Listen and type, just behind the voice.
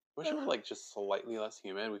wish it were like just slightly less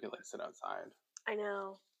humid. We could like sit outside. I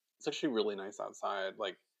know. It's actually really nice outside.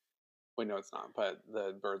 Like, wait, no, it's not. But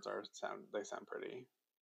the birds sound pretty.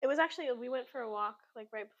 It was actually, we went for a walk like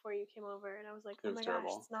right before you came over, and I was like, It oh was my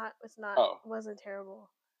gosh, terrible. it wasn't terrible.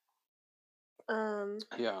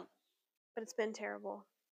 Yeah. But it's been terrible.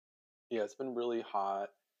 Yeah, it's been really hot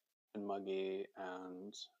and muggy,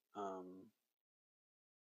 and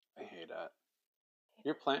I hate it.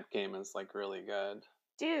 Your plant game is like really good.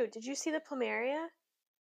 Dude, did you see the plumeria?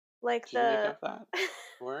 Like Did you make up that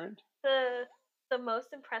word? the most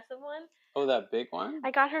impressive one? Oh, that big one?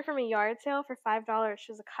 I got her from a yard sale for $5.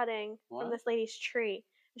 She was a cutting from What? this lady's tree.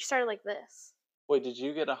 She started like this. Wait, did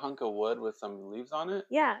you get a hunk of wood with some leaves on it?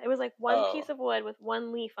 Yeah, it was like one piece of wood with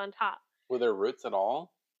one leaf on top. Were there roots at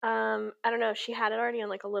all? I don't know. She had it already on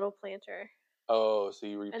like a little planter. Oh, so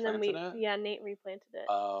you replanted it? Yeah, Nate replanted it.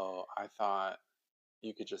 Oh, I thought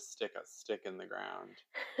you could just stick a stick in the ground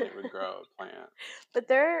and it would grow a plant. But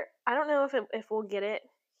I don't know if we'll get it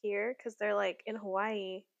here, because they're like in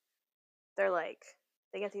Hawaii. They're like,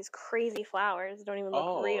 they get these crazy flowers that don't even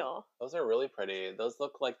look real. Those are really pretty. Those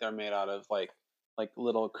look like they're made out of like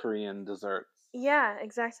little Korean desserts. Yeah,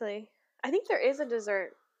 exactly. I think there is a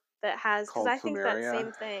dessert that has, because I think that plumeria.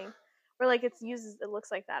 same thing, where like it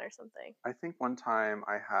looks like that or something. I think one time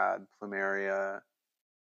I had plumeria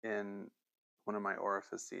in one of my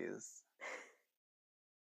orifices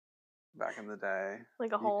back in the day.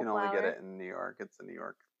 Like a whole You can flower. only get it in New York. It's a New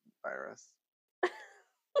York virus.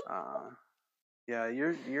 Yeah,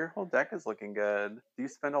 your whole deck is looking good. Do you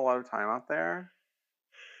spend a lot of time out there?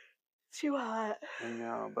 Too hot. I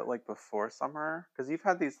know, but like before summer? Because you've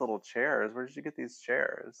had these little chairs. Where did you get these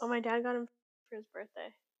chairs? Oh, my dad got him for his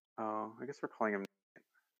birthday. Oh, I guess we're calling him.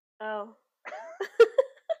 Oh.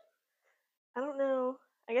 I don't know.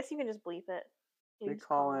 I guess you can just bleep it. We'll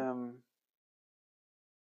call him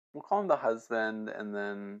the husband, and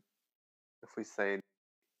then if we say,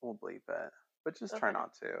 we'll bleep it. But just try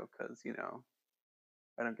not to, because, you know,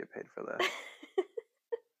 I don't get paid for this.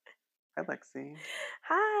 Hi, Lexi.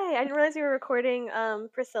 Hi. I didn't realize you were recording.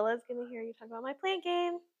 Priscilla's going to hear you talk about my plant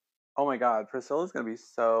game. Oh my God. Priscilla's going to be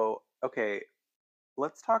so... Okay,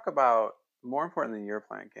 let's talk about... More important than your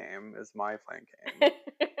plant game is my plant game.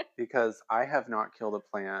 Because I have not killed a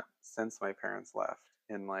plant since my parents left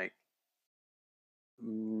in like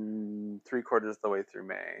 3/4 of the way through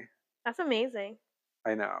May. That's amazing.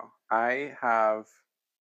 I know. I have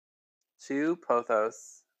 2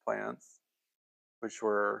 pothos plants, which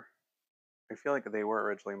were... I feel like they were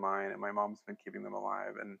originally mine, and my mom's been keeping them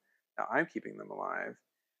alive, and now I'm keeping them alive.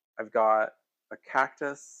 I've got a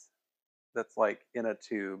cactus that's like in a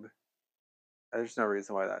tube. There's no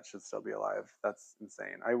reason why that should still be alive. That's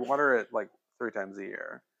insane. I water it like 3 times a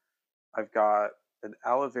year. I've got an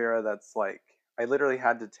aloe vera that's like, I literally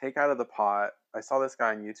had to take out of the pot. I saw this guy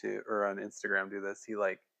on YouTube or on Instagram do this. He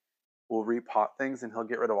like will repot things, and he'll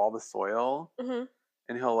get rid of all the soil. Mm-hmm.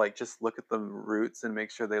 And he'll like just look at the roots and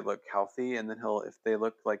make sure they look healthy. And then if they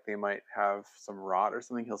look like they might have some rot or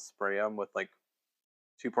something, he'll spray them with like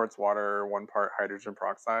 2 parts water, 1 part hydrogen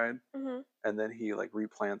peroxide. Mm-hmm. And then he like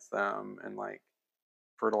replants them and like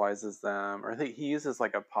fertilizes them. Or I think he uses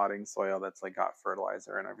like a potting soil that's like got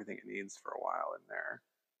fertilizer and everything it needs for a while in there.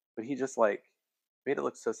 But he just like made it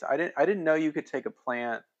look so... I didn't know you could take a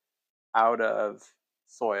plant out of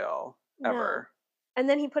soil ever. No. And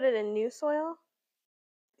then he put it in new soil?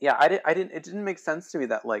 Yeah, it didn't make sense to me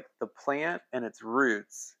that like the plant and its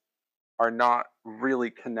roots are not really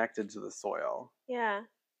connected to the soil. Yeah.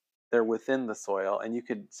 They're within the soil, and you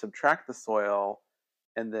could subtract the soil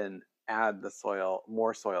and then add the soil,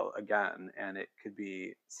 more soil again, and it could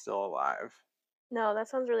be still alive. No, that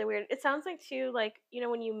sounds really weird. It sounds like too, like, you know,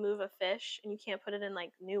 when you move a fish and you can't put it in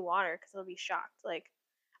like new water because it'll be shocked. Like,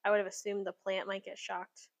 I would have assumed the plant might get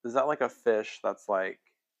shocked. Is that like a fish that's like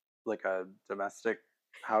a domestic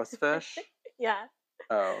house fish? Yeah.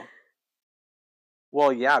 Oh.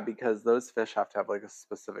 Well, yeah, because those fish have to have like a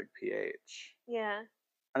specific pH. Yeah.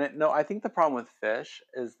 And no, I think the problem with fish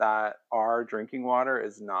is that our drinking water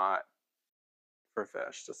is not for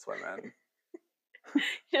fish to swim in.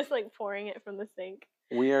 Just like pouring it from the sink.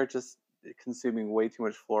 We are just consuming way too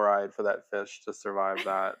much fluoride for that fish to survive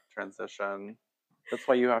that transition. That's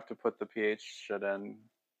why you have to put the pH shit in.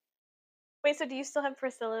 Wait, so do you still have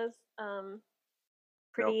Priscilla's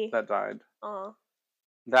pretty... Nope, that died. Oh.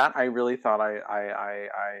 That I really thought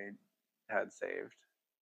I had saved.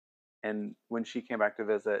 And when she came back to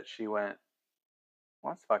visit, she went,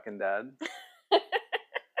 well, that's fucking dead.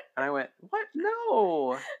 And I went, what?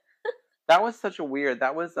 No. That was such a weird...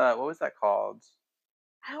 That was, what was that called?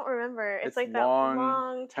 I don't remember. It's It's like that long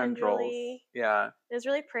long, tendrils. tendrily. Yeah. It was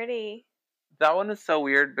really pretty. That one is so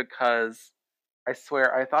weird because I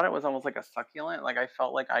swear I thought it was almost like a succulent. Like I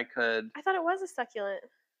felt like I could I thought it was a succulent.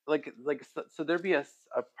 so there'd be a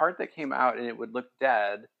part that came out and it would look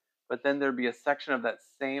dead, but then there'd be a section of that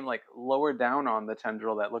same like lower down on the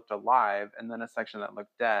tendril that looked alive, and then a section that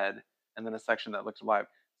looked dead, and then a section that looked alive.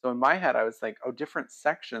 So in my head I was like, oh, different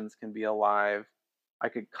sections can be alive. I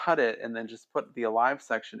could cut it and then just put the alive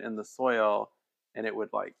section in the soil and it would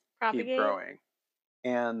like keep Propagate. growing.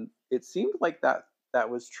 And it seemed like that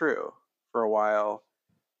was true for a while,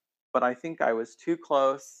 but I think I was too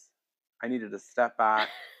close. I needed to step back.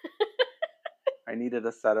 I needed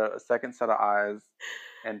a second set of eyes,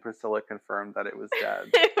 and Priscilla confirmed that it was dead.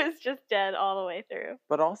 It was just dead all the way through.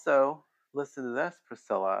 But also, listen to this,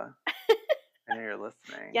 Priscilla. I know you're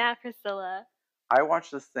listening. Yeah, Priscilla. I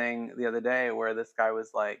watched this thing the other day where this guy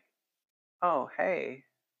was like, "Oh, hey,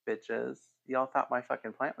 bitches, y'all thought my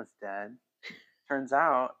fucking plant was dead. Turns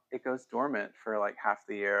out it goes dormant for like half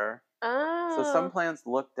the year. So some Oh. plants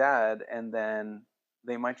look dead, and then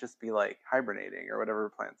they might just be like hibernating or whatever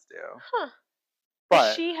plants do. Huh.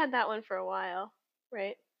 But She had that one for a while,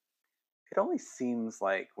 right? it only seems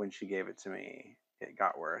like when she gave it to me, it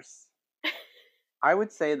got worse. I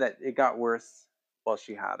would say that it got worse while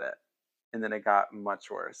she had it, and then it got much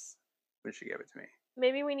worse when she gave it to me.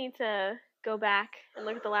 Maybe we need to go back and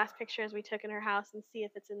look at the last pictures we took in her house and see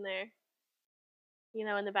if it's in there. You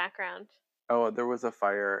know, in the background. Oh, there was a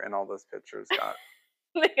fire, and all those pictures got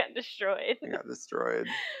They got destroyed. they got destroyed.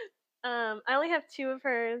 I only have 2 of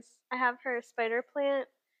hers. I have her spider plant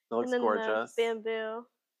It looks and then gorgeous. the bamboo.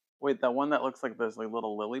 Wait, that one that looks like those like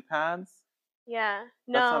little lily pads? Yeah.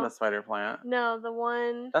 That's not No. a spider plant. No, the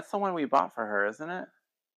one. That's the one we bought for her, isn't it?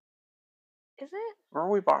 Is it?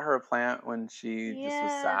 Remember we bought her a plant when she just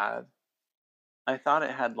was Yeah. sad? I thought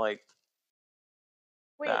it had like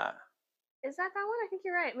Wait, that. is that one? I think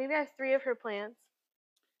you're right. Maybe I have 3 of her plants.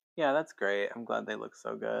 Yeah, that's great. I'm glad they look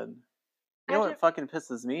so good. I You know have what fucking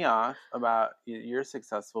pisses me off about your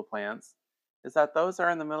successful plants is that those are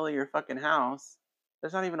in the middle of your fucking house.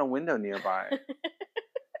 There's not even a window nearby.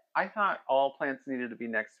 I thought all plants needed to be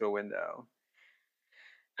next to a window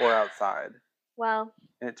or outside. Well,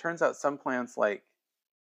 And it turns out some plants like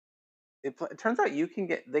it turns out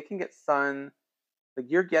they can get sun, like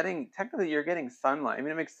you're getting sunlight. I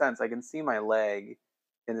mean, it makes sense. I can see my leg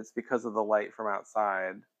and it's because of the light from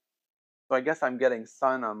outside. So I guess I'm getting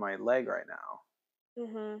sun on my leg right now.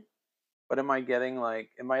 mhm. But am I like,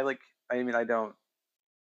 I mean, I don't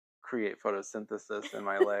create photosynthesis in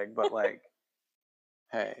my leg, but like,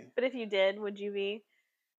 hey, But if you did, would you be?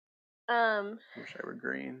 Um, I wish I were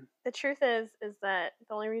green. the truth is that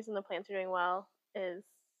the only reason the plants are doing well is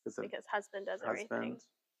Is it because husband does everything. husband?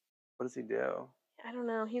 What does he do? I don't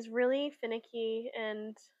know. He's really finicky,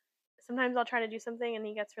 and sometimes I'll try to do something, and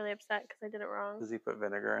he gets really upset because I did it wrong. Does he put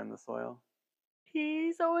vinegar in the soil?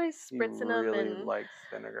 He's always He spritzing them, really and likes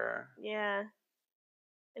vinegar. yeah,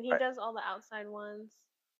 and he I, does all the outside ones.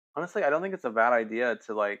 honestly, I don't think it's a bad idea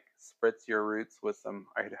to like spritz your roots with some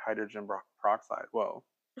hydrogen peroxide. Whoa.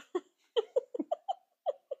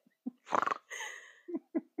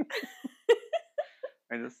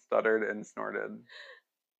 I just stuttered and snorted.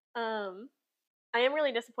 I am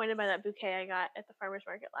really disappointed by that bouquet I got at the farmer's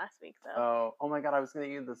market last week, though. Oh my god, I was gonna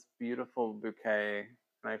get this beautiful bouquet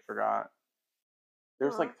and I forgot.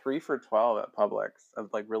 There's Aw. like 3 for $12 at Publix of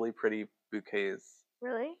like really pretty bouquets.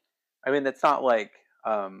 Really? I mean, it's not like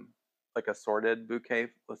assorted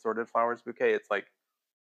flowers bouquet. It's like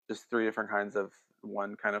just 3 different kinds of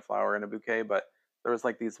one kind of flower in a bouquet, but there was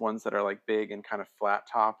like these ones that are like big and kind of flat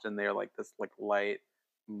topped and they're like this like light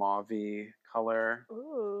mauve color.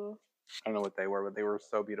 Ooh. I don't know what they were, but they were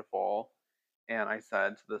so beautiful. And I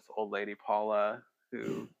said to this old lady, Paula, who,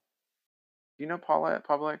 do you know Paula at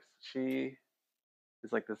Publix? She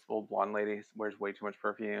is like this old blonde lady, wears way too much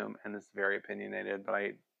perfume and is very opinionated, but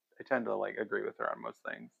I tend to like agree with her on most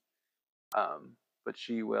things. But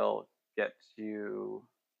she will get you,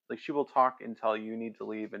 like, she will talk until you need to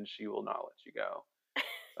leave and she will not let you go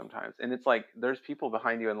sometimes. And it's like, there's people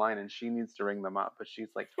behind you in line and she needs to ring them up, but she's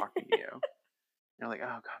like talking to you. You're like, oh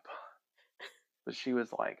God, Paula. But she was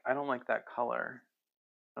like, I don't like that color.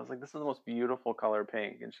 I was like, this is the most beautiful color,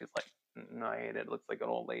 pink. And she's like, no, I hate it. It looks like an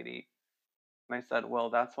old lady. And I said, well,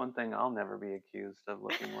 that's one thing I'll never be accused of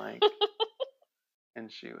looking like.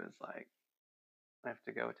 And she was like, I have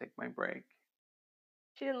to go take my break.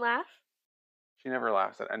 She didn't laugh? She never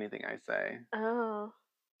laughs at anything I say. Oh.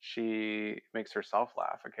 She makes herself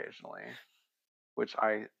laugh occasionally, which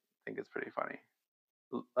I think is pretty funny.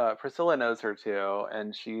 Priscilla knows her too,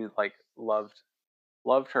 and she like loved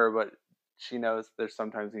loved her, but she knows there's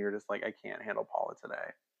sometimes when you're just like, I can't handle Paula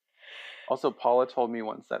today. Also, Paula told me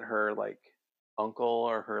once that her like uncle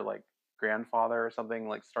or her like grandfather or something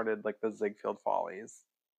like started like the Ziegfeld Follies.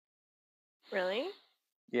 Really?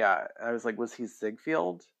 Yeah, I was like, was he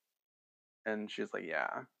Ziegfeld? And she's like,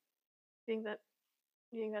 yeah. You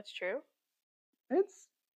think that's true? It's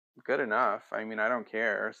good enough. I mean, I don't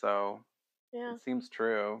care, so Yeah. it seems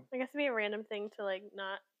true. I guess it'd be a random thing to like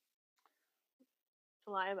not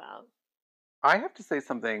to lie about. I have to say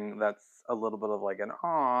something that's a little bit of like an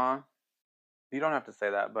aw. You don't have to say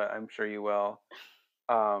that, but I'm sure you will.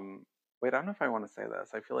 Wait, I don't know if I want to say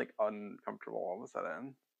this. I feel like uncomfortable all of a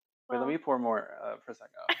sudden. Wait, let Well, me pour more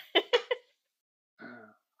Prosecco.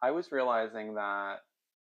 I was realizing that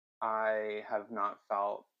I have not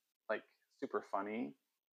felt like super funny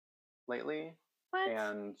lately, what?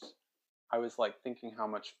 and I was like thinking how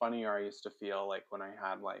much funnier I used to feel like when I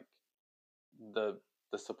had like the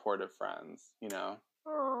the supportive friends, you know.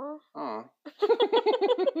 Aw. Oh.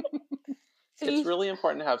 So It's you, really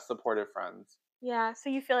important to have supportive friends. yeah. So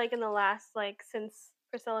you feel like in the last like since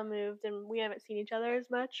Priscilla moved and we haven't seen each other as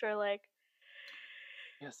much, or like.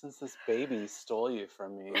 Yeah, since this baby stole you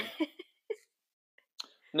from me.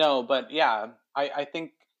 No, but yeah, I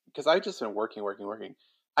think because I've just been working.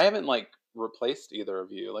 I haven't like replaced either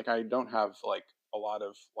of you. Like I don't have like a lot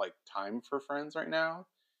of like time for friends right now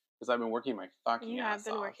because I've been working my fucking You have ass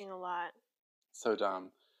been off. working a lot. So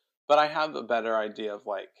dumb. But I have a better idea of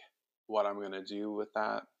like what I'm gonna do with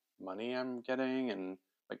that money I'm getting and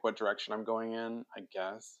like what direction I'm going in, I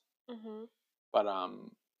guess. Mhm. But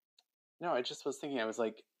no, I just was thinking, I was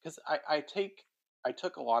like, because I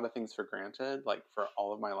took a lot of things for granted, like for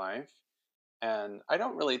all of my life. And I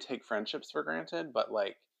don't really take friendships for granted, but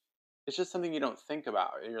like, it's just something you don't think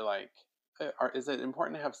about. You're like, is it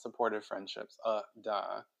important to have supportive friendships?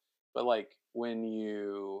 Duh. But like,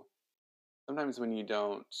 sometimes when you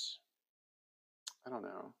don't, I don't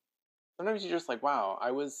know. Sometimes you're just like, wow,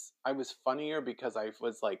 I was funnier because I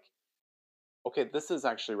was like, okay, this is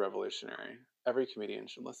actually revolutionary. Every comedian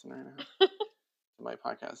should listen right now to my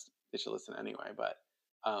podcast. They should listen anyway. But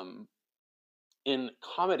um, in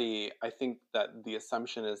comedy, I think that the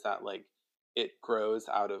assumption is that like it grows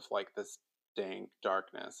out of like this dank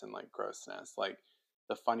darkness and like grossness. Like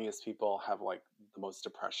the funniest people have like the most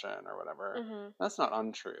depression or whatever. Mhm. That's not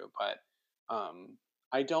untrue, but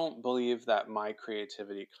I don't believe that my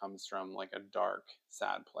creativity comes from like a dark,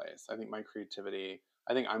 sad place. I think my creativity,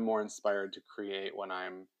 I think I'm more inspired to create when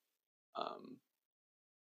I'm um,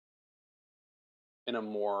 in a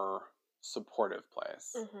more supportive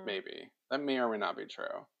place. Mhm. Maybe that may or may not be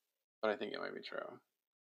true, but I think it might be true.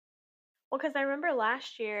 Well, because I remember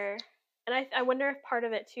last year, and I wonder if part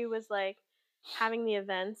of it too was like having the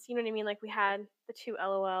events. You know what I mean? Like we had the two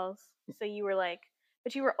LOLs, so you were like,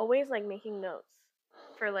 but you were always like making notes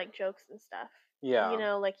for like jokes and stuff. You Yeah.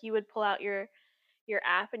 know, like you would pull out your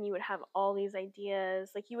app and you would have all these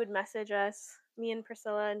ideas. Like you would message us, me and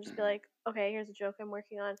Priscilla, and just be like, okay, here's a joke I'm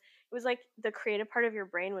working on. It was like the creative part of your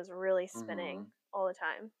brain was really spinning Hmm. all the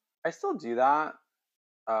time. I still do that.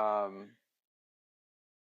 I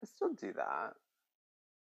still do that,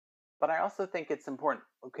 but I also think it's important.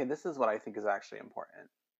 Okay, this is what I think is actually important.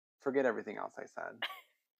 Forget everything else I said.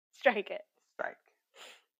 Strike it. Strike.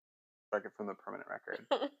 Strike it from the permanent record.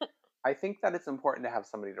 I think that it's important to have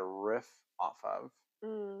somebody to riff off of.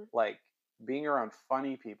 Mm. Like being around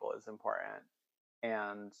funny people is important,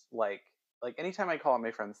 and like anytime I call up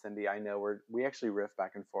my friend Cindy, I know we actually riff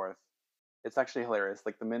back and forth. It's actually hilarious.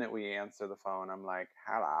 Like the minute we answer the phone, I'm like,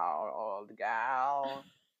 "Hello, old gal."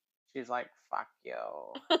 She's like, "Fuck you,"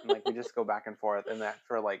 and like we just go back and forth. And that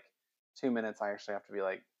for like 2 minutes, I actually have to be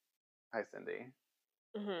like, "Hi, Cindy.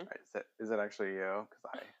 Mhm. Right, is it actually you?"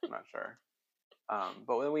 Because I'm not sure.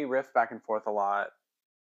 But when we riff back and forth a lot,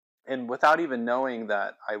 and without even knowing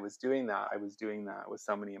that I was doing that, I was doing that with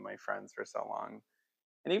so many of my friends for so long,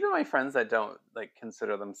 and even my friends that don't like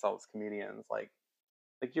consider themselves comedians, like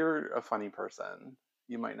you're a funny person.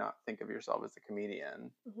 You might not think of yourself as a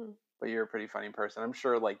comedian, Mhm. but you're a pretty funny person. I'm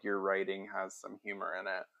sure like your writing has some humor in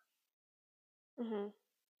it, Mhm.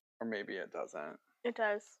 or maybe it doesn't. It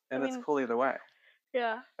does. I And it's mean, cool either way.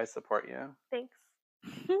 yeah. I support you. Thanks.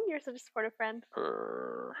 You're such a supportive friend.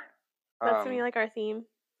 Brr. That's gonna be like our theme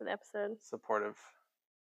for the episode. Supportive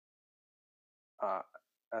uh,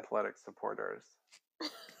 athletic supporters.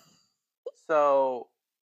 So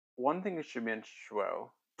one thing we should mention,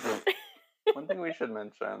 one thing we should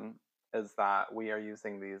mention is that we are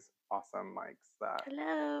using these awesome mics that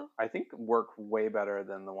Hello. I think work way better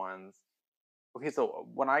than the ones. Okay, so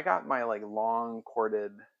when I got my like long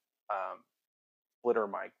corded um, splitter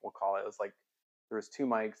mic, we'll call it was like there was two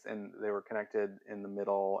mics and they were connected in the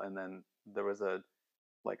middle, and then there was a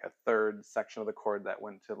third section of the cord that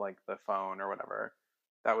went to like the phone or whatever.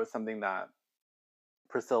 That was something that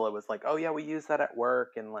Priscilla was like, "Oh yeah, we use that at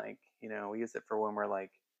work, and like, we use it for when we're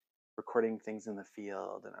like recording things in the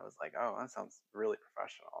field." And I was like, "Oh, that sounds really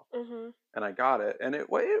professional." Mhm. And I got it, and it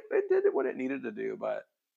did what it needed to do, but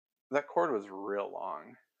that cord was real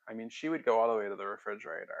long. I mean, she would go all the way to the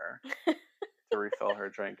refrigerator to refill her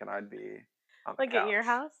drink, and I'd be on the Like at your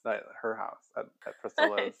couch house? at her house, at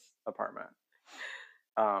Priscilla's Nice. apartment.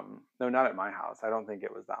 No, not at my house. I don't think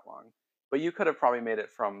it was that long. But you could have probably made it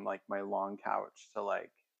from like my long couch to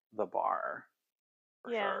like the bar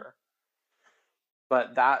for Yeah. sure.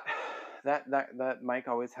 But that mic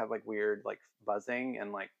always had like weird like buzzing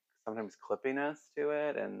and like sometimes clippiness to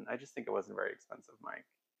it, and I just think it wasn't a very expensive mic.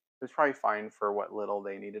 It was probably fine for what little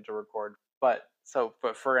they needed to record. But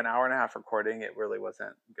for an hour and a half recording, it really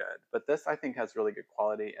wasn't good. But this I think has really good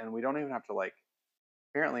quality, and we don't even have to like.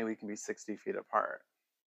 Apparently, we can be 60 feet apart.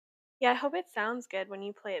 Yeah, I hope it sounds good when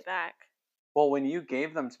you play it back. Well, when you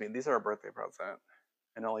gave them to me, these are a birthday present,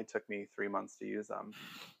 and it only took me 3 months to use them.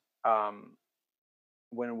 Um,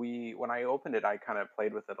 when I opened it, I kind of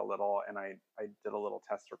played with it a little, and I did a little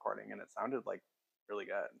test recording, and it sounded like really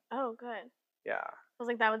good. Oh, good. Yeah. I was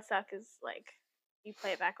like, that would suck. Is like you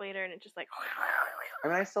play it back later and it just like. I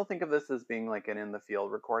mean, I still think of this as being like an in the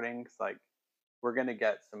field recording, because like we're gonna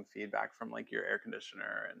get some feedback from like your air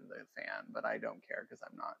conditioner and the fan, but I don't care because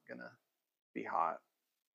I'm not gonna be hot.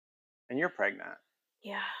 And you're pregnant.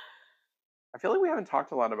 Yeah. I feel like we haven't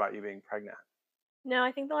talked a lot about you being pregnant, No,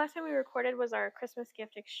 I think the last time we recorded was our Christmas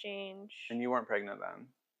gift exchange. and you weren't pregnant then.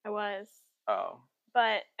 I was, Oh.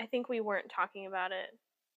 but I think we weren't talking about it.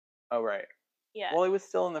 Oh, right. Yeah. Well, it was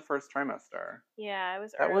still in the first trimester. Yeah, it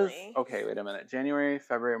was That was early. okay. Wait a minute. January,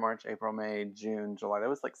 February, March, April, May, June, July. That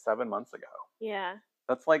was like 7 months ago. Yeah.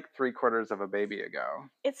 That's like 3/4 of a baby ago.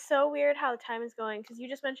 It's so weird how time is going because you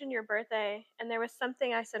just mentioned your birthday, and there was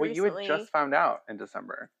something I said Well, you had recently. just found out in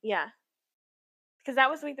December. Yeah, because that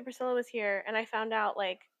was the week that Priscilla was here, and I found out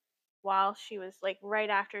like while she was like right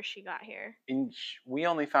after she got here. And we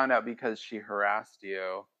only found out because she harassed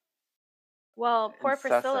you Well, poor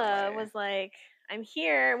Priscilla incessantly. was like, "I'm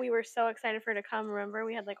here." We were so excited for her to come. Remember,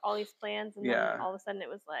 we had like all these plans, and then Yeah. all of a sudden it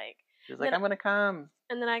was like, She was and like, then "I'm gonna come."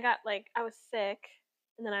 and then I got like I was sick,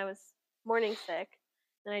 and then I was morning sick,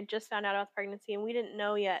 and I just found out about the pregnancy, and we didn't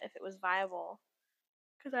know yet if it was viable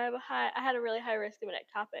because I had a really high risk of an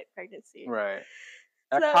ectopic pregnancy. Right.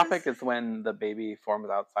 So that was Ectopic is when the baby forms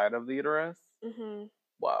outside of the uterus. mhm.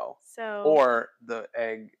 Wow. So Or the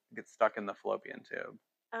egg gets stuck in the fallopian tube.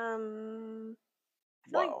 I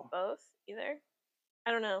feel like Whoa. both either.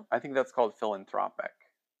 I don't know. I think that's called philanthropic.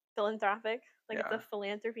 Philanthropic, like it's a Yeah.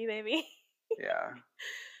 philanthropy baby. Yeah.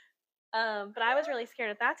 But I was really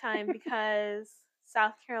scared at that time because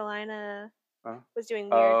South Carolina Oh. was doing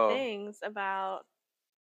weird Oh. things about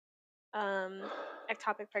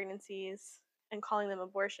ectopic pregnancies and calling them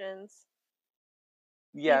abortions,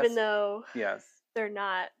 Yes. even though Yes. they're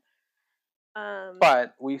not.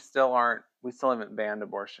 But we still haven't banned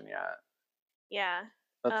abortion yet. Yeah.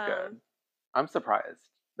 That's good. I'm surprised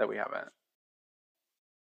that we haven't.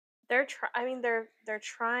 They're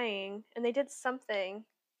trying, and they did something.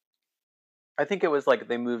 I think it was like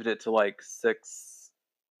they moved it to like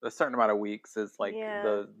a certain amount of weeks is like Yeah.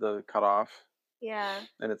 the cutoff, Yeah.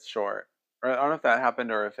 and it's short. Or I don't know if that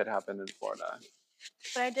happened or if it happened in Florida.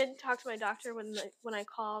 But I did talk to my doctor when I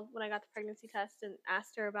called when I got the pregnancy test and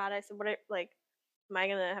asked her about it. I said, am I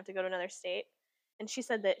gonna have to go to another state?" And she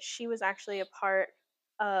said that she was actually a part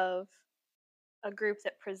of a group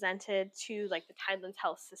that presented to like the Tidelands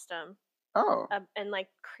health system, Oh. and like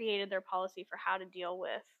created their policy for how to deal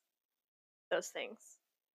with those things.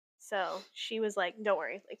 So she was like, "Don't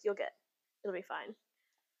worry, like it'll be fine."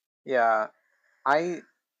 Yeah.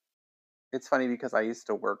 It's funny because I used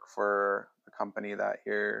to work for a company that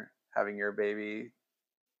you're having your baby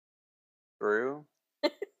through,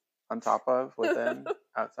 on top of, within,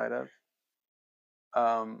 outside of.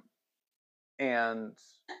 Um, and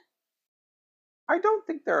I don't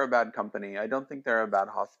think they're a bad company. I don't think they're a bad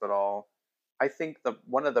hospital. I think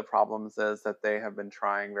one of the problems is that they have been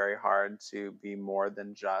trying very hard to be more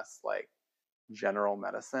than just like general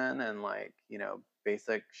medicine and like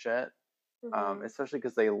basic shit. Mhm. Especially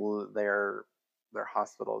because their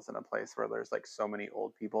hospitals in a place where there's like so many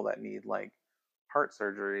old people that need like heart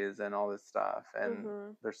surgeries and all this stuff, and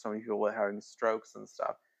Mhm. there's so many people having strokes and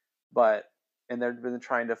stuff. But and they've been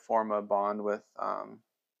trying to form a bond with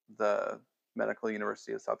the Medical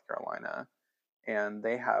University of South Carolina, and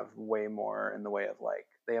they have way more in the way of like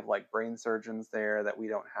they have like brain surgeons there that we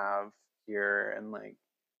don't have here and like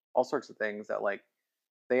all sorts of things that like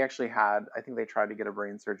they actually had. I think they tried to get a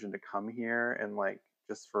brain surgeon to come here and like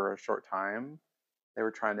just for a short time. They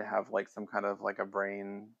were trying to have like some kind of like a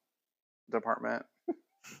brain department. I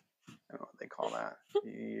don't know what they call that.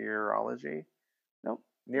 Urology? Nope.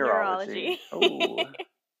 Neurology. Urology.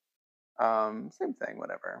 Oh. Same thing,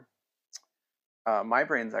 whatever. My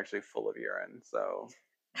brain's actually full of urine, so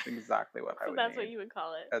that's exactly what I So would that's need. what you would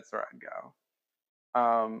call it. That's where I'd go.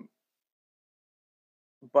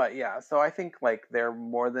 But yeah, so I think like they're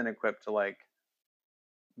more than equipped to like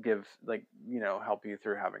give like, help you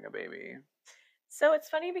through having a baby. So it's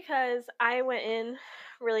funny because I went in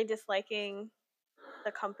really disliking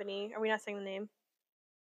the company. Are we not saying the name?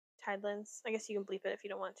 Tidelands. I guess you can bleep it if you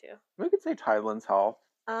don't want to. We could say Tidelands Health.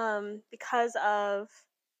 Because of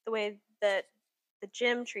the way that the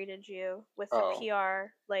gym treated you with the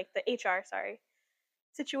PR, like the HR,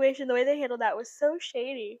 situation, the way they handled that was so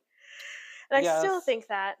shady. And I still think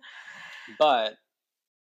that. But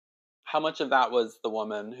how much of that was the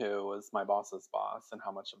woman who was my boss's boss, and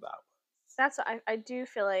how much of that was? That's I do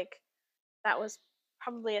feel like that was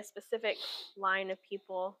probably a specific line of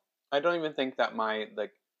people. I don't even think that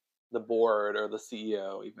the board or the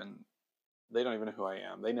CEO even, they don't even know who I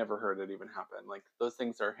am. They never heard it even happen. Like those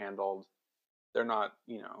things are handled. They're not,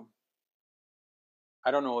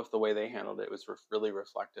 I don't know if the way they handled it was really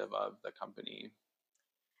reflective of the company.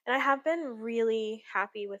 And I have been really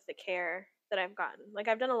happy with the care that I've gotten. Like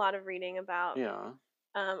I've done a lot of reading about,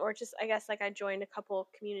 or just I guess like I joined a couple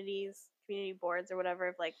community boards or whatever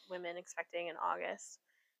of like women expecting in August,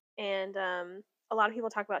 and a lot of people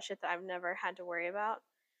talk about shit that I've never had to worry about.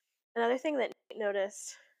 Another thing that Nate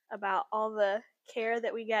noticed about all the care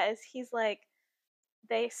that we get is he's like,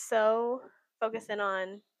 they so focus in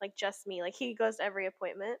on like just me. Like he goes to every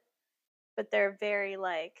appointment, but they're very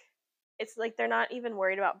like, it's like they're not even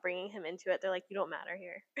worried about bringing him into it. They're like, you don't matter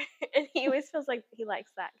here. And he always feels like he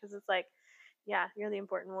likes that because it's like, yeah, you're the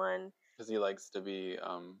important one. Because he likes to be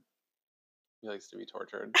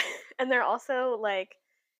tortured. And they're also like,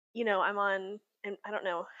 I'm on, and I don't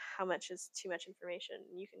know how much is too much information.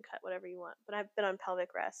 You can cut whatever you want, but I've been on pelvic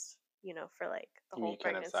rest, for like the whole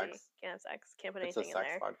pregnancy. Can't have sex. Can't put anything in there. It's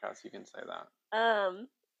a sex podcast. You can say that.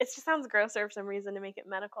 It just sounds grosser for some reason to make it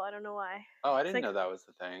medical. I don't know why. Oh, I didn't know that was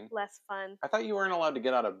the thing. Less fun. I thought you weren't allowed to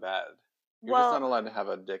get out of bed. You're just not allowed to have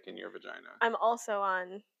a dick in your vagina. I'm also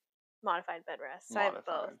on modified bed rest. So I have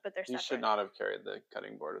both, but they're separate. You should not have carried the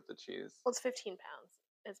cutting board with the cheese. Well, it's 15 pounds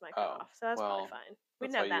is my cutoff, so that's probably fine. We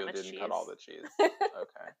didn't have that much cheese. Didn't cut all the cheese.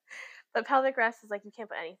 Okay. But pelvic rest is like you can't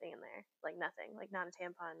put anything in there, like nothing, like not a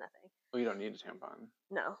tampon, nothing. Well, you don't need a tampon.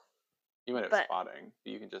 No. You might have spotting,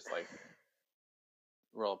 but you can just like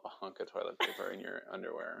roll up a hunk of toilet paper in your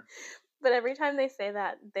underwear. But every time they say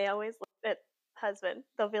that, they always look at husband.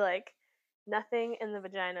 They'll be like, nothing in the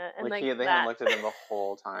vagina, and like they haven't looked at him the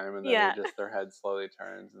whole time, and then their head slowly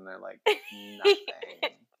turns, and they're like, nothing.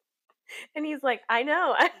 And he's like, I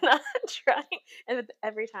know, I'm not trying. And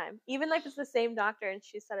every time, even like it's the same doctor, and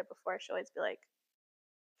she said it before, she'll always be like,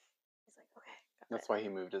 he's like, okay. That's why he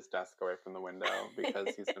moved his desk away from the window,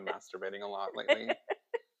 because he's been masturbating a lot lately.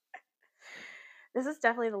 This is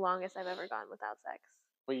definitely the longest I've ever gone without sex.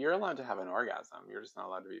 Well, you're allowed to have an orgasm. You're just not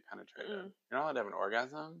allowed to be penetrated. You're not allowed to have an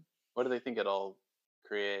orgasm? What do they think it'll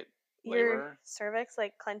create? Labor? Your cervix,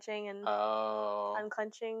 like clenching and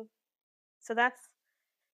unclenching. So that's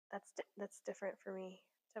different for me.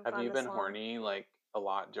 Have you been horny like a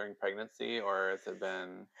lot during pregnancy, or has it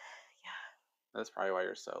been? Yeah. That's probably why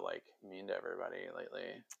you're so like mean to everybody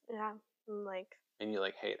lately. Yeah, and you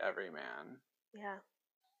like hate every man. Yeah,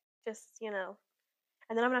 just and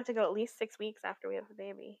then I'm gonna have to go at least 6 weeks after we have the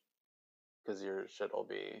baby. Because your shit will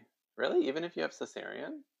be really, even if you have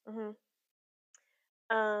cesarean.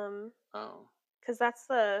 Oh. Because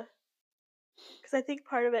because I think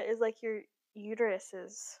part of it is like your uterus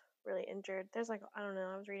is really injured. There's like, I don't know,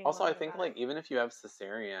 I was reading. Also, I think like even if you have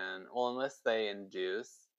cesarean, well, unless they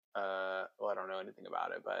induce, well, I don't know anything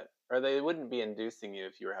about it, or they wouldn't be inducing you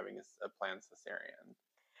if you were having a planned cesarean.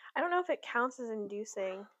 I don't know if it counts as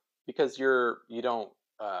inducing. Because you don't.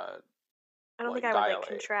 I don't think I would like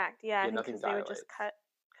contract. Yeah, I think because they would just cut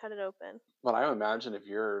it open. But I imagine if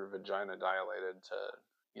your vagina dilated to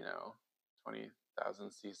 20,000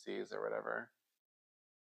 cc's or whatever,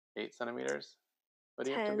 8 centimeters. What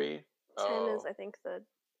do you have to be? 10 is, I think,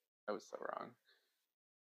 I was so wrong.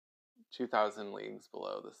 2,000 leagues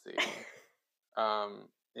below the sea.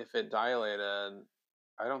 If it dilated,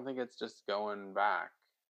 I don't think it's just going back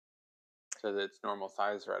to its normal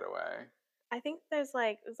size right away. I think there's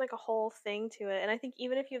like a whole thing to it, and I think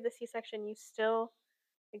even if you have the C-section, you still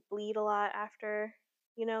like bleed a lot after.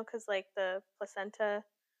 you know, because like the placenta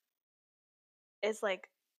is like,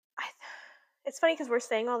 I, it's funny because we're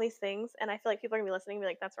saying all these things, and I feel like people are gonna be listening and be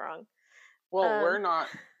like, "That's wrong." Well, Um,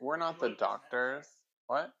 we're not the doctors.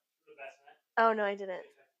 What? oh no, I didn't.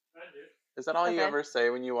 Is that all you Okay. ever say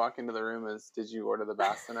when you walk into the room is, did you order the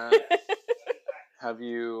bassinet? Have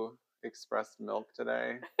you expressed milk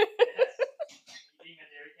today?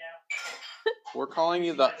 We're calling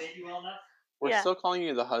you the We're Yeah. still calling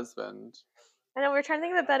you the husband. I know we're trying to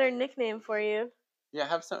think of a better nickname for you. Yeah,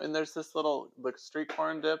 have some, and there's this little like street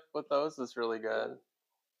corn dip with those is really good.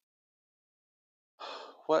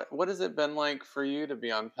 What has it been like for you to be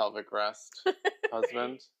on pelvic rest,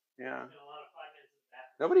 husband? Yeah.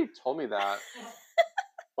 Nobody told me that.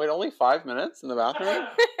 Wait, only 5 minutes in the bathroom?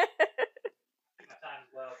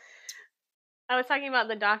 I was talking about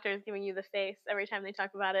the doctors giving you the face every time they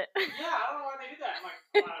talk about it. Yeah, I don't know why they do that. I'm like,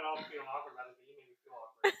 I'm not at all feeling awkward about it, but you made me feel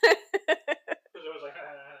awkward. Because it was like,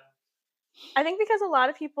 I think because a lot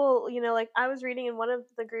of people, you know, like I was reading in one of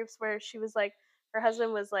the groups where she was like, her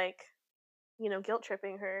husband was like, you know, guilt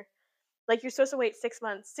tripping her. Like, you're supposed to wait 6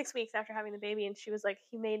 weeks after having the baby, and she was like,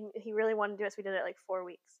 he really wanted to do it, so we did it at like 4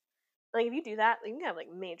 weeks. Like, if you do that, you can have like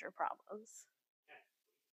major problems.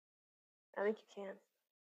 I think you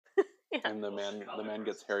can. Yeah. And the man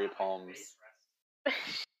gets hairy palms.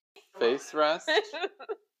 Face rest?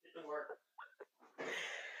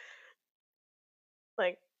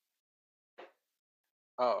 Like,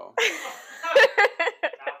 oh.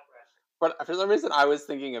 But for some reason, I was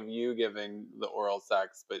thinking of you giving the oral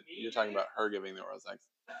sex, but you're talking about her giving the oral sex.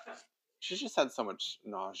 She's just had so much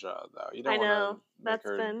nausea, though. You don't I want know. to make That's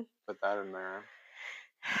her been put that in there.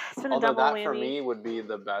 it's been a Although double that whammy. for me would be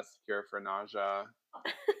the best cure for nausea.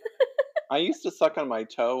 I used to suck on my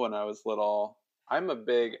toe when I was little. I'm a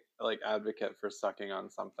big advocate for sucking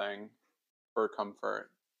on something for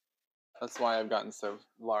comfort. That's why I've gotten so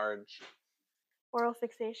large. Oral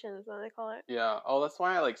fixation is what they call it. Yeah. Oh, that's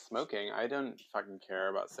why I like smoking. I don't fucking care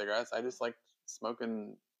about cigarettes. I just like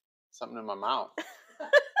smoking something in my mouth.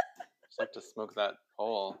 Just like to smoke that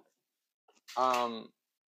pole.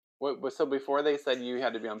 So before they said you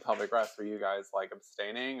had to be on pelvic rest, were you guys like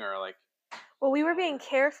abstaining or like? Well, we were being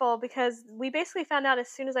careful because we basically found out as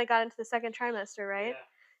soon as I got into the second trimester, right? Yeah.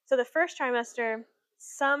 So the first trimester,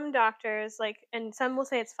 some doctors and some will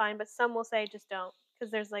say it's fine, but some will say just don't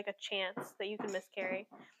because there's like a chance that you can miscarry.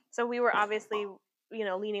 So we were obviously, you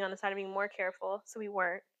know, leaning on the side of being more careful, so we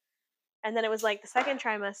weren't. And then it was like the second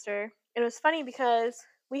trimester. It was funny because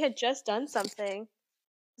we had just done something.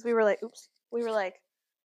 We were like, oops. We were like,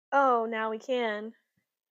 oh, now we can.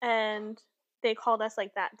 And they called us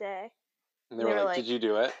like that day. And they were like, did you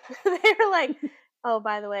do it? They were like, oh,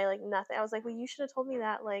 by the way, like nothing. I was like, well, you should have told me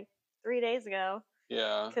that like 3 days ago.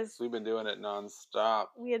 Yeah, because we've been doing it nonstop.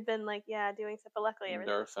 We had been like, yeah, doing stuff, but luckily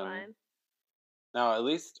everything was fine. Now, at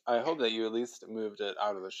least, I hope that you at least moved it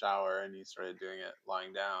out of the shower and you started doing it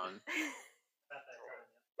lying down.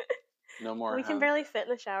 No more. We can barely fit in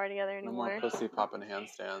the shower together anymore. No more pussy popping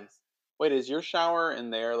handstands. Wait, is your shower in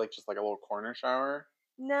there like just like a little corner shower?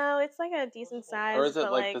 No, it's like a decent size. Or is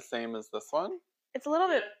it like the same as this one? It's a little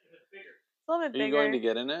bit. It's a little bit bigger. Are you going to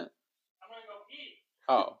get in it? I'm gonna go pee.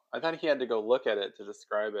 Oh, I thought he had to go look at it to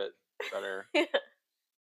describe it better. Yeah.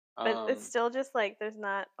 But it's still just like there's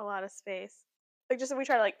not a lot of space. Like just if we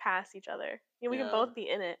try to like pass each other, you know, we can both be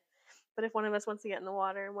in it. But if one of us wants to get in the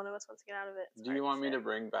water and one of us wants to get out of it, do you want me to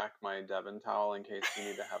bring back my Devon towel in case you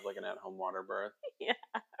need to have like an at-home water birth? Yeah.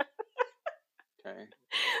 Okay.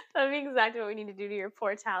 That'd be exactly what we need to do to your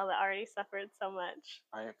poor towel that already suffered so much.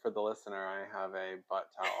 For the listener, I have a butt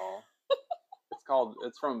towel.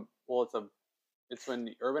 It's when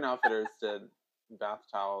Urban Outfitters did bath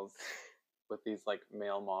towels with these like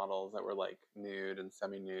male models that were like nude and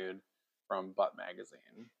semi-nude from Butt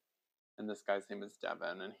Magazine. And this guy's name is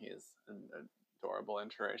Devon, and he is an adorable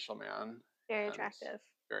interracial man. Very attractive.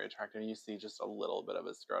 Very attractive. You see just a little bit of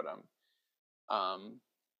his scrotum.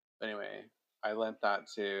 Anyway, I lent that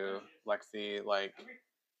to Lexi like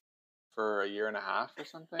for 1.5 years or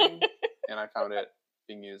something, and I found it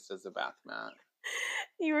being used as a bath mat.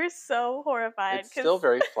 You were so horrified. It's still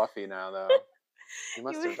very fluffy now, though. You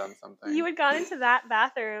must have done something. You had gone into that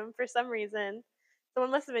bathroom for some reason.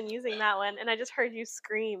 Someone must have been using that one, and I just heard you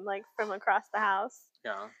scream like from across the house.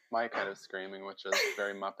 Yeah, my kind of screaming, which is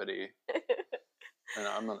very Muppety. And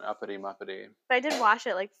I'm an uppity Muppety. But I did wash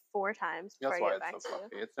it like 4 times before That's I why get back it's so to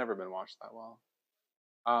fluffy. you. It's never been washed that well.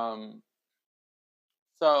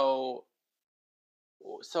 So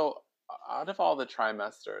out of all the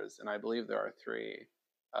trimesters, and I believe there are 3,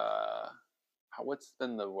 what's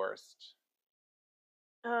been the worst?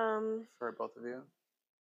 For both of you?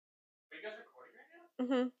 Are you guys recording right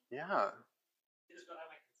Mhm. Yeah. You just don't have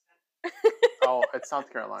my consent. Oh, it's South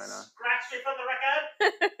Carolina. Scratch me from the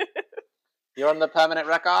record. You're on the permanent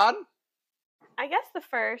record? I guess the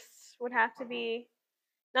first would have to be.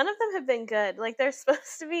 None of them have been good. Like they're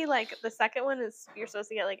supposed to be like the second one is you're supposed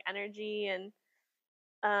to get like energy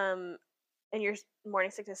um and your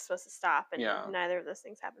morning sickness is supposed to stop, and Yeah. neither of those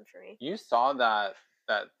things happened for me. You saw that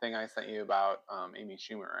thing I sent you about Amy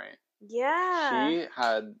Schumer, right? Yeah. She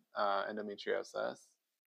had endometriosis,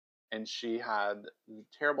 and she had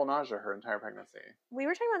terrible nausea her entire pregnancy. We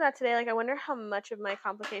were talking about that today. Like, I wonder how much of my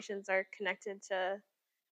complications are connected to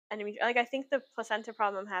endometriosis. Like, I think the placenta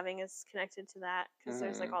problem I'm having is connected to that because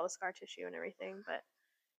there's like all the scar tissue and everything. But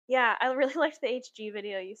yeah, I really liked the HG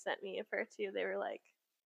video you sent me of her too. They were like,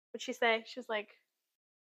 what'd she say? She was like,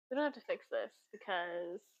 we don't have to fix this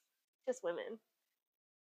because it's just women.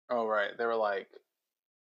 Oh, right. They were like,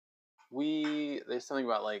 there's something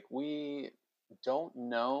about like, we don't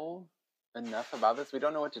know enough about this. We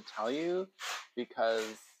don't know what to tell you because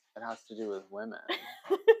it has to do with women.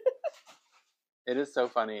 It is so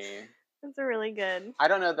funny. It's really good. I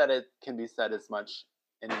don't know that it can be said as much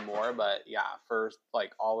anymore, but yeah, for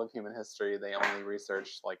like all of human history, they only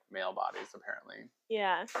researched like male bodies apparently.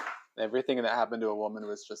 Yeah. Everything that happened to a woman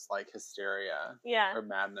was just like hysteria. Yeah. Or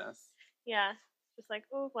madness. Yeah. Just like,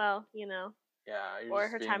 oh well, you know. Yeah. Or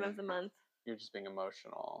her time of the month. You're just being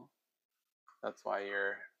emotional. That's why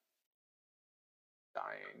you're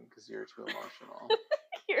dying, because you're too emotional.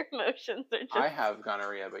 Your emotions are just. I have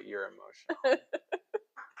gonorrhea, but you're emotional.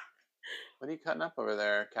 What are you cutting up over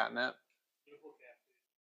there, Catnip?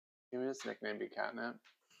 Give me this nickname, be Catnip.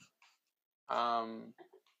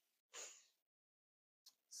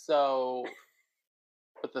 So,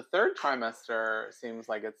 but the third trimester seems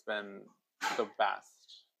like it's been the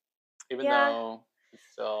best, even though it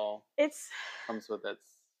still comes with its.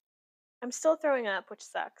 I'm still throwing up, which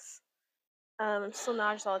sucks. I'm still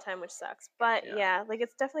nauseous all the time, which sucks. But yeah, like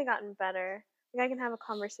it's definitely gotten better. Like I can have a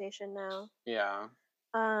conversation now. Yeah.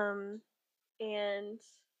 And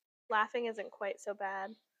laughing isn't quite so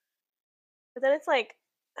bad. But then it's like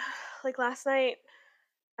last night,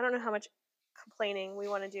 I don't know how much complaining we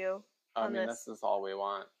want to do. I mean, this is all we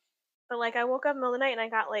want. But like, I woke up in the middle of the night and I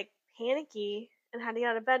got like panicky and had to get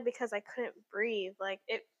out of bed because I couldn't breathe. Like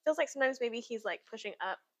it feels like sometimes maybe he's like pushing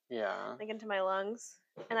up. Yeah. Like into my lungs,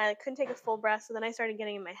 and I couldn't take a full breath. So then I started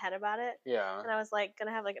getting in my head about it. Yeah. And I was like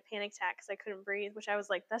gonna have like a panic attack because I couldn't breathe, which I was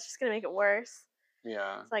like, that's just gonna make it worse.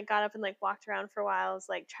 Yeah. So I got up and like walked around for a while. I was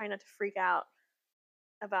like trying not to freak out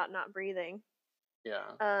about not breathing. Yeah.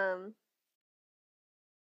 And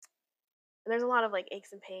there's a lot of like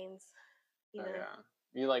aches and pains. You know? Yeah.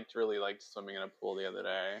 You really liked swimming in a pool the other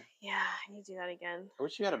day. Yeah, I need to do that again. I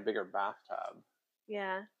wish you had a bigger bathtub.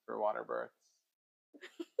 Yeah. For water births.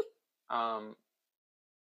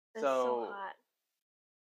 It's so hot.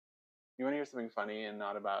 You want to hear something funny and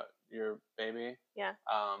not about your baby? Yeah.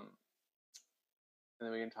 And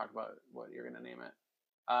then we can talk about what you're gonna name it.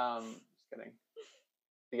 Just kidding.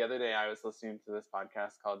 The other day I was listening to this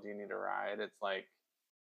podcast called Do You Need a Ride? It's like,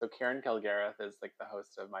 so Karen Kilgariff is like the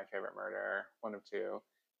host of My Favorite Murder, one of two,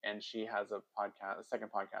 and she has a second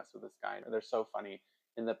podcast with this guy. They're so funny.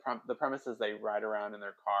 And the premise is they ride around in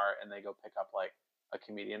their car and they go pick up like a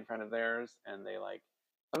comedian friend of theirs, and they like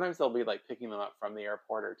sometimes they'll be like picking them up from the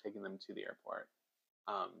airport or taking them to the airport.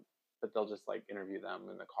 But they'll just like interview them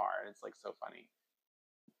in the car, and it's like so funny.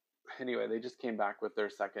 Anyway, they just came back with their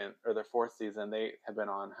fourth season. They have been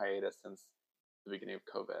on hiatus since the beginning of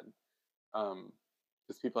COVID.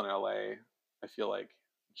 Because people in LA, I feel like,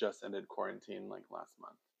 just ended quarantine like last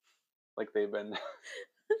month. Like they've been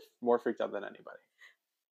more freaked out than anybody.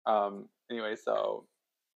 Anyway, so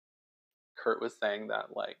Kurt was saying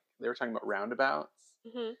that like they were talking about roundabouts,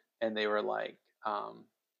 and they were like,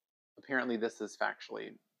 apparently this is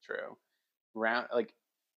factually true. Like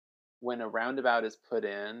when a roundabout is put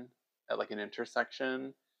in at like an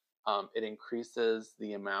intersection, it increases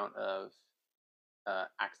the amount of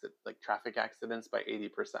traffic accidents by 80%.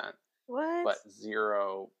 What? But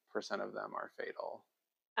 0% of them are fatal.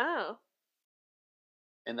 Oh.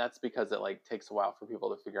 And that's because it like takes a while for people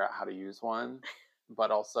to figure out how to use one. But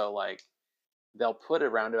also like they'll put a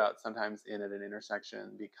roundabout sometimes in at an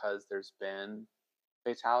intersection because there's been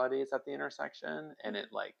fatalities at the intersection, and it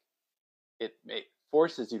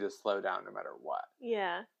forces you to slow down no matter what.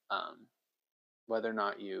 Yeah. Whether or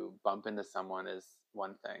not you bump into someone is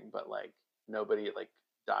one thing, but like nobody like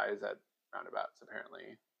dies at roundabouts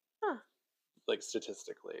apparently. Huh. Like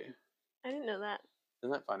statistically. I didn't know that.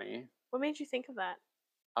 Isn't that funny? What made you think of that?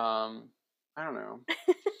 I don't know.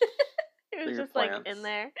 It was just plants. Like in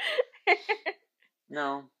there.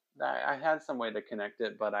 No. I had some way to connect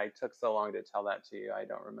it, but I took so long to tell that to you. I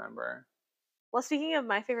don't remember. Well, speaking of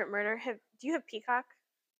My Favorite Murder, do you have Peacock?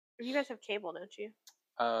 Or you guys have cable, don't you?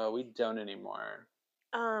 We don't anymore.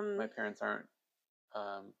 My parents aren't.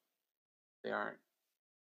 They aren't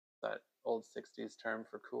that old '60s term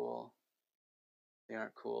for cool. They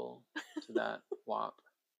aren't cool to that wop.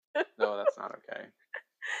 No, that's not okay.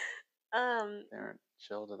 They aren't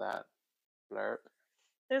chill to that blurb.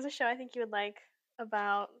 There's a show I think you would like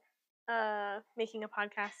about making a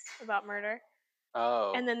podcast about murder.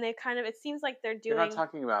 Oh. And then they kind of, it seems like they're doing. You're not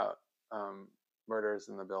talking about murders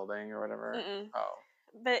in the building or whatever. Mm-mm. Oh.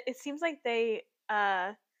 But it seems like they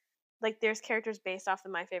like there's characters based off the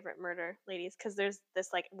My Favorite Murder ladies, because there's this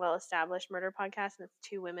like well-established murder podcast and it's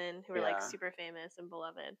two women who are like super famous and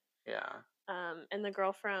beloved. Yeah. And the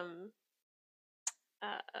girl from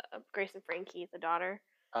Grace and Frankie, the daughter.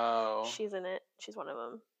 Oh. She's in it. She's one of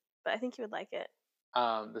them. But I think you would like it.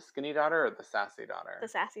 The skinny daughter or the sassy daughter? The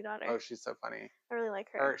sassy daughter. Oh, she's so funny. I really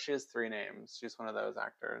like her. She has 3 names. She's one of those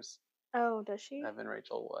actors. Oh, does she? Evan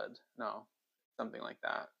Rachel Wood. No, something like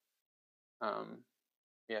that.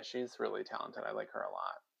 Yeah, she's really talented. I like her a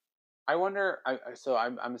lot. I wonder. So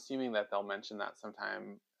I'm assuming that they'll mention that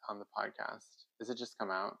sometime on the podcast. Does it just come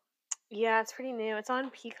out? Yeah, it's pretty new. It's on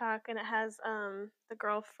Peacock and it has the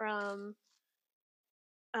girl from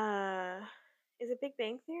is it Big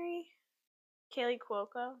Bang Theory? Kaylee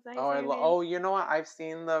Cuoco. Is that how you say her name? Oh, you know what? I've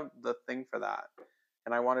seen the thing for that,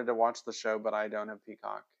 and I wanted to watch the show, but I don't have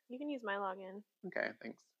Peacock. You can use my login. Okay,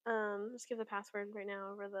 thanks. Just give the password right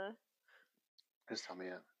now over the. Just tell me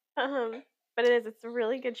it. But it's a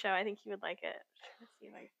really good show. I think you would like it. Let's see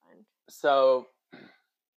if I can find. So,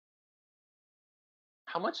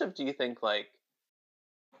 how much of do you think like?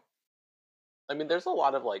 I mean, there's a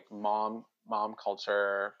lot of like mom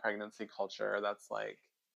culture, pregnancy culture that's like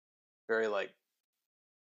very like.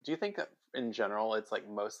 Do you think that in general it's like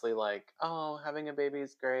mostly like, oh, having a baby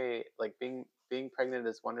is great, like being pregnant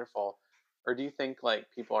is wonderful, or do you think like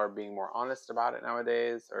people are being more honest about it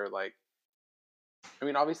nowadays, or like, I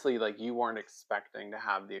mean, obviously like you weren't expecting to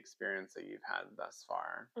have the experience that you've had thus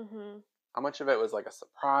far. Mm-hmm. How much of it was like a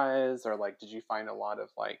surprise, or like did you find a lot of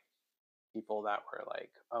like people that were like,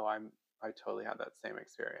 oh, I totally had that same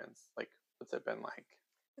experience? Like, what's it been like?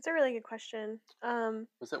 It's a really good question.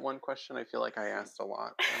 Was it one question? I feel like I asked a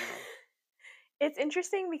lot. It's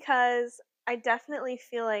interesting because I definitely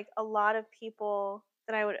feel like a lot of people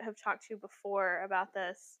that I would have talked to before about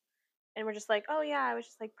this and were just like, oh yeah, I was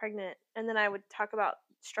just like pregnant. And then I would talk about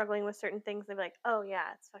struggling with certain things. They'd be like, oh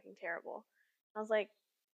yeah, it's fucking terrible. I was like,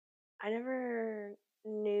 I never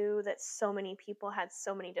knew that so many people had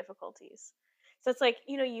so many difficulties. So it's like,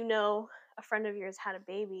 a friend of yours had a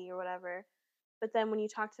baby or whatever. But then when you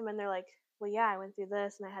talk to them and they're like, well, yeah, I went through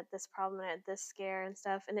this and I had this problem and I had this scare and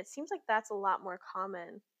stuff. And it seems like that's a lot more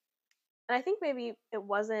common. And I think maybe it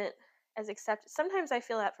wasn't as accepted. Sometimes I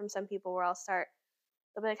feel that from some people where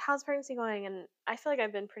they'll be like, how's pregnancy going? And I feel like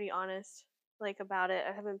I've been pretty honest like about it.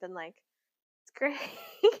 I haven't been like, it's great.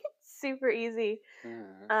 Super easy.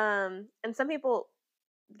 Mm-hmm. And some people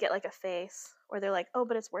get like a face or they're like, oh,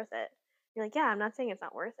 but it's worth it. You're like, yeah, I'm not saying it's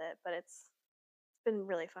not worth it, but it's been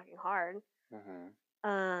really fucking hard. Mm-hmm.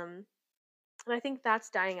 And I think that's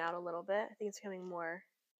dying out a little bit. I think it's becoming more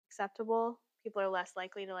acceptable. People are less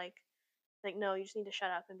likely to like, no, you just need to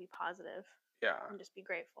shut up and be positive. Yeah. And just be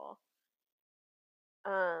grateful.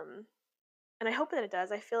 And I hope that it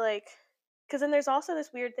does. I feel like, because then there's also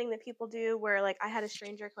this weird thing that people do where like I had a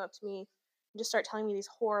stranger come up to me and just start telling me these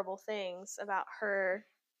horrible things about her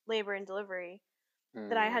labor and delivery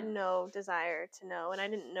that I had no desire to know, and I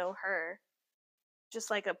didn't know her. Just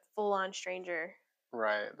like a full-on stranger.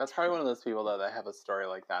 Right. That's probably one of those people that have a story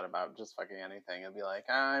like that about just fucking anything. It'd be like,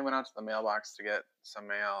 I went out to the mailbox to get some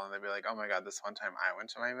mail, and they'd be like, oh my god, this one time I went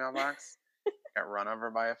to my mailbox, got run over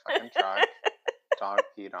by a fucking truck, dog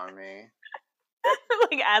peed on me.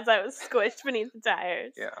 Like as I was squished beneath the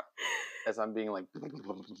tires. Yeah. As I'm being like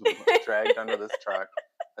dragged under this truck,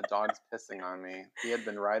 a dog's pissing on me. He had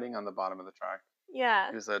been riding on the bottom of the truck. Yeah.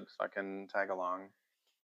 He was a fucking tag along.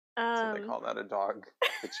 So they call that a dog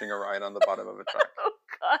hitching a ride on the bottom of a truck. Oh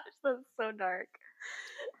gosh, that's so dark.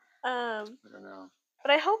 I don't know.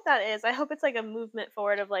 But I hope that is. I hope it's like a movement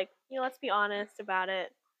forward of like, let's be honest about it.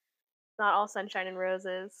 It's not all sunshine and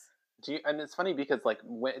roses. And it's funny because like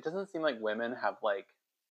it doesn't seem like women have like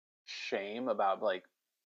shame about like,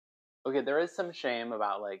 okay, there is some shame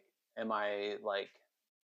about like, am I like,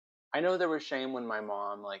 I know there was shame when my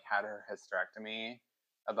mom like had her hysterectomy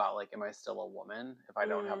about like, am I still a woman if I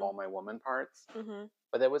don't have all my woman parts? Mm-hmm.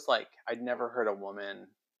 But it was like, I'd never heard a woman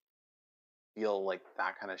feel like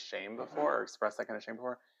that kind of shame before or express that kind of shame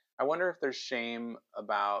before. I wonder if there's shame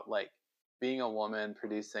about like being a woman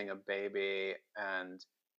producing a baby, and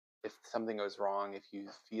if something goes wrong, if you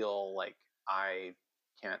feel like I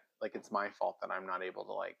can't, like it's my fault that I'm not able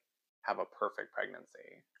to like have a perfect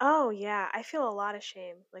pregnancy. Oh yeah, I feel a lot of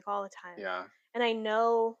shame like all the time. Yeah. And I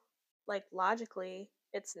know like logically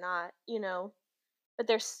it's not, you know, but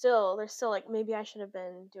there's still like maybe I should have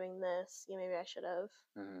been doing this. Yeah, maybe I should have.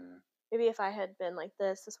 Hmm. Maybe if I had been like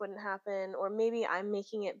this wouldn't happen, or maybe I'm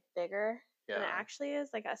making it bigger than it Yeah. actually is.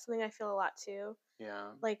 Like that's something I feel a lot too. Yeah.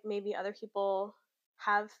 Like maybe other people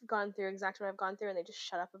have gone through exactly what I've gone through and they just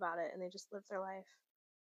shut up about it and they just live their life.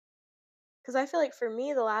 Cuz I feel like for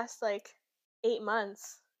me the last like 8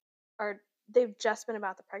 months are they've just been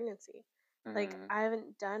about the pregnancy. Like Hmm. I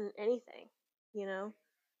haven't done anything, you know?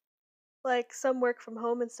 Like some work from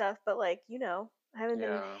home and stuff, but like, you know, I haven't been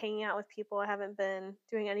Yeah. hanging out with people. I haven't been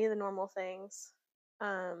doing any of the normal things.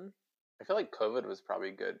 Um I feel like COVID was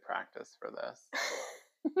probably good practice for this.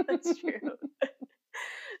 that's true.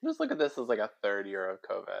 Just look at this as like a third year of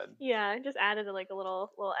COVID. Yeah, I just added like a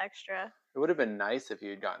little extra. It would have been nice if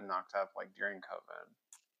you'd gotten knocked up like during COVID.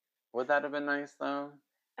 Would that have been nice though?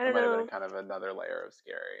 I That don't might have been know. kind of another layer of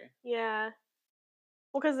scary. Yeah.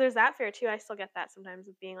 Well, because there's that fear too. I still get that sometimes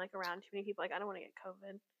of being like around too many people. Like I don't want to get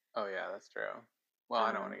COVID. Oh yeah, that's true. Well,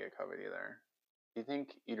 I don't want Um, to get COVID either. Do you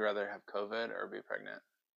think you'd rather have COVID or be pregnant?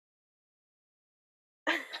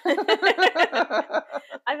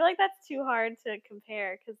 I feel like that's too hard to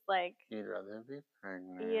compare because, like, You'd rather be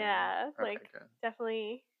pregnant. yeah, Okay, like good.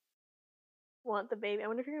 definitely want the baby. I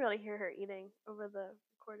wonder if you're gonna be able to hear her eating over the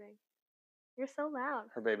recording. You're so loud.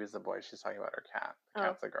 Her baby's a boy. She's talking about her cat. The Oh.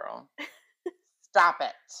 cat's a girl. Stop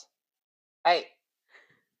it. Hey.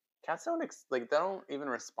 Cats don't like they don't even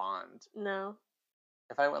respond. No.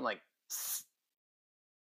 If I went like, "Psst."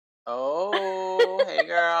 Oh, hey Hey,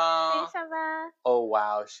 girl. Shava. Oh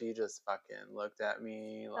wow, she just fucking looked at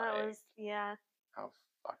me That like, was yeah. how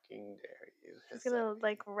fucking dare you? She's hiss at gonna me.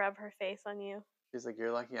 like rub her face on you. She's like,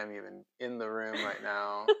 you're lucky I'm even in the room right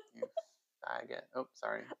now. You faggot. Oh,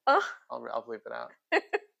 sorry. Oh. I'll bleep it out.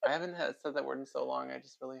 I haven't said that word in so long. I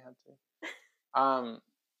just really had to.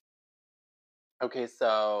 Okay,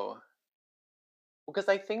 so because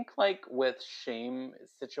I think like with shame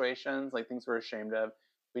situations, like things we're ashamed of,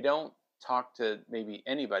 we don't talk to maybe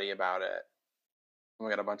anybody about it. And we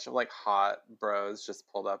got a bunch of like hot bros just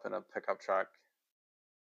pulled up in a pickup truck.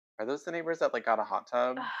 Are those the neighbors that like got a hot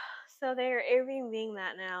tub? So they're Airbnb-ing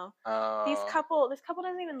that now. This Oh, couple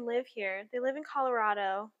doesn't even live here. They live in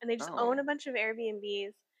Colorado and they just own oh, a bunch of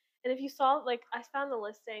Airbnbs. And if you saw, like, I found the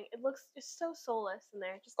listing, it looks just so soulless in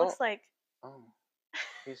there. It just oh, looks like oh.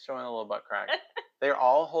 He's showing a little butt crack. They're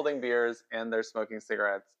all holding beers and they're smoking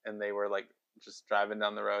cigarettes, and they were like just driving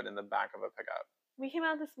down the road in the back of a pickup. we came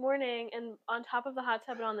out this morning and on top of the hot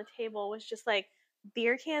tub and on the table was just like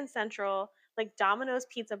beer can central, like Domino's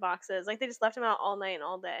pizza boxes. Like they just left them out all night and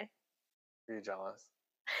all day. Are you jealous?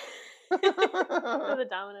 For the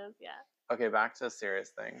Domino's, yeah. Okay, back to serious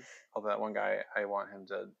things. Although that one guy, I want him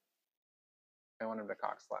to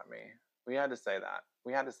cock slap me. We had to say that.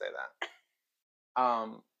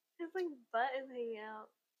 His like butt is hanging out.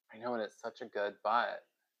 I know, and it's such a good butt.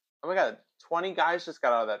 Oh my god, 20 guys just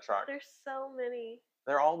got out of that truck. There's so many.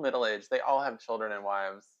 They're all middle-aged. They all have children and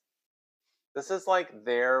wives. This is like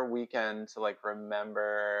their weekend to like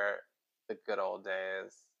remember the good old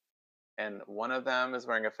days. And one of them is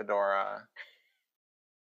wearing a fedora.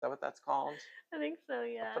 Is that what that's called? I think so,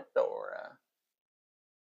 yeah. A fedora.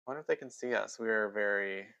 I wonder if they can see us. We are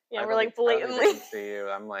very. Yeah, I we're don't like think- I don't think blatantly they can see you.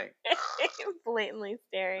 I'm like blatantly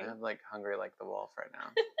staring. I'm like hungry like the wolf right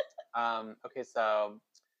now. Okay, so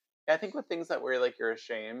yeah, I think with things that where like you're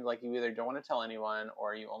ashamed, like you either don't want to tell anyone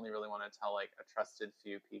or you only really want to tell like a trusted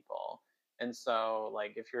few people. And so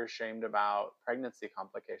like if you're ashamed about pregnancy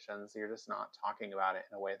complications, you're just not talking about it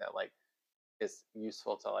in a way that like is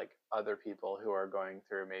useful to like other people who are going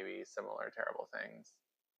through maybe similar terrible things.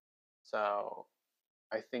 So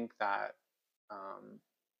I think that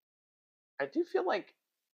I do feel like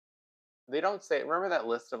they don't say. Remember that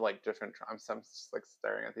list of like different. I'm just like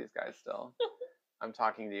staring at these guys still. I'm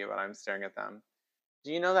talking to you, but I'm staring at them.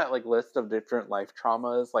 Do you know that like list of different life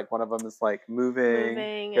traumas? Like one of them is like moving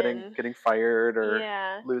getting fired, or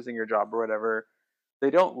yeah. losing your job or whatever. They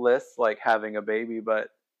don't list like having a baby, but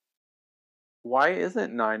why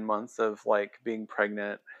isn't 9 months of like being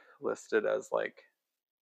pregnant listed as like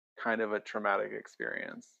kind of a traumatic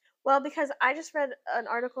experience? Well, because I just read an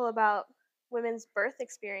article about women's birth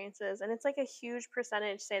experiences, and it's like a huge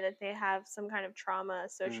percentage say that they have some kind of trauma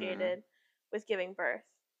associated with giving birth.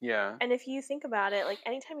 Yeah. And if you think about it, like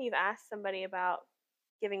anytime you've asked somebody about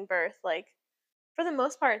giving birth, like for the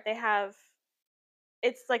most part, they have.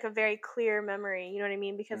 It's like a very clear memory. You know what I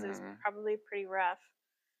mean? Because it was Mhm. probably pretty rough.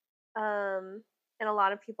 And a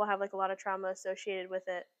lot of people have like a lot of trauma associated with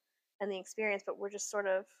it and the experience, but we're just sort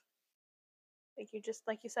of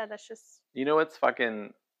like you said, that's just You know what's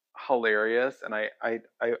fucking hilarious? And I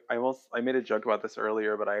made a joke about this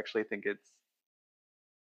earlier, but I actually think it's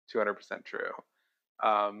 200% true.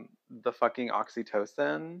 The fucking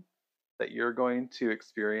oxytocin that you're going to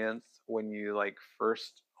experience when you like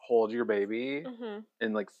first hold your baby mhm.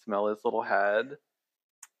 and like smell his little head,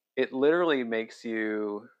 it literally makes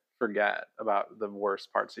you forget about the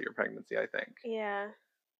worst parts of your pregnancy, I think. Yeah.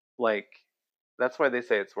 Like that's why they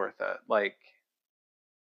say it's worth it. Like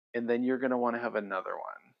and then you're going to want to have another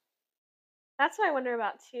one. That's what I wonder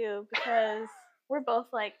about too, because we're both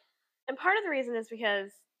like, and part of the reason is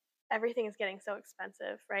because everything is getting so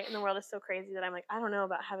expensive, right? And the world is so crazy that I'm like, I don't know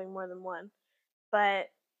about having more than one. But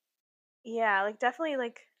yeah, like definitely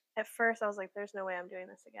like at first I was like, there's no way I'm doing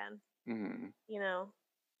this again, Mhm. you know?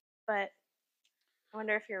 But I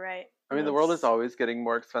wonder if you're right. I And mean, the world is it's, always getting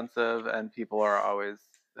more expensive and people are always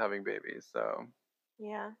having babies. So,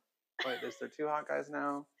 yeah. wait, is there two hot guys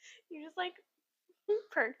now? You just like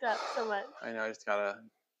perked up so much. I know, I just gotta,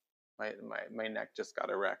 my neck just got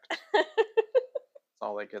erect. It's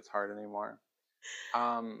all like it's hard anymore.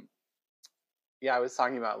 Um, yeah, I was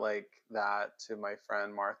talking about like that to my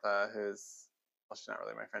friend Martha, who's, well, she's not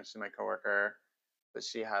really my friend, she's my coworker, but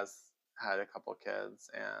she has had a couple kids.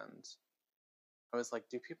 And I was like,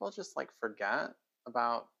 do people just like forget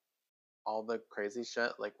about all the crazy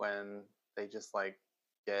shit like when they just like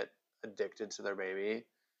get addicted to their baby?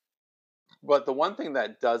 But the one thing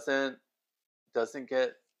that doesn't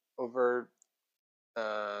get over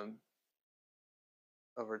um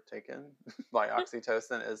overtaken by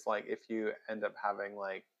oxytocin is like if you end up having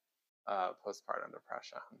like postpartum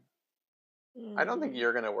depression. I don't think Mhm.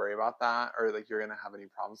 you're going to worry about that or like you're going to have any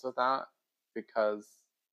problems with that because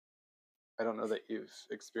I don't know that you've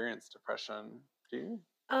experienced depression. Do you?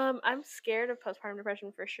 I'm scared of postpartum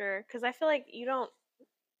depression for sure because I feel like you don't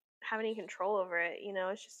have any control over it. You know,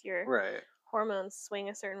 it's just your Right. hormones swing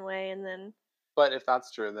a certain way, and then But if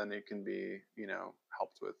that's true, then it can be,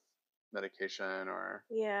 helped with medication or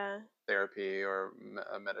yeah, therapy or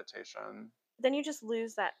meditation. then you just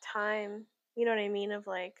lose that time. You know what I mean? Of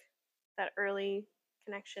like that early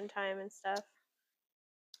connection time and stuff.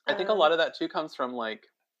 I think a Um, lot of that too comes from like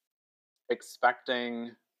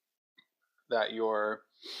expecting that your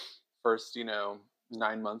first,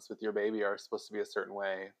 9 months with your baby are supposed to be a certain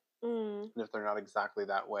way. mm, And if they're not exactly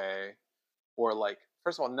that way, or like,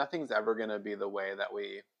 first of all, nothing's ever going to be the way that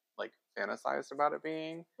we like fantasized about it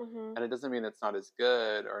being. mm-hmm. And it doesn't mean it's not as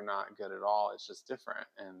good or not good at all. It's just different.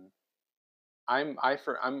 And I'm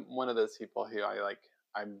one of those people who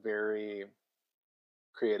I'm very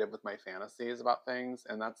creative with my fantasies about things.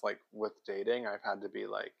 And that's like with dating, I've had to be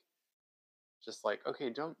like, just like,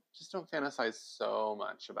 okay, don't fantasize so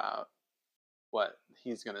much about what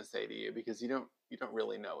he's gonna say to you because you don't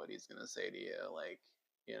really know what he's gonna say to you. Like,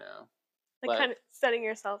 you know. Like Let kind of setting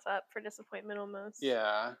yourself up for disappointment almost.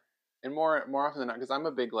 Yeah. And more often than not, because I'm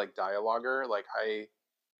a big like dialoguer. Like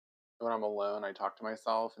when I'm alone, I talk to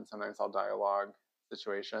myself, and sometimes I'll dialogue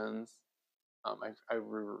situations.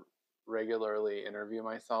 Regularly interview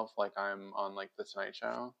myself like I'm on like the Tonight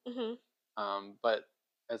Show. Mm-hmm. But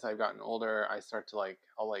as I've gotten older, I start to like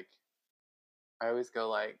I always go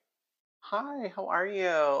like, "Hi, how are you?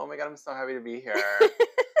 Oh my god, I'm so happy to be here."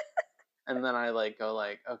 And then I like go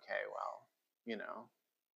like, "Okay, well, you know,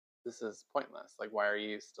 this is pointless. Like, why are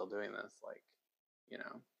you still doing this? Like, you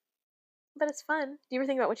know." But it's fun. Do you ever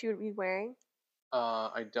think about what you would be wearing?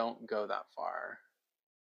 I don't go that far.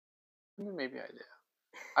 I mean, maybe I do.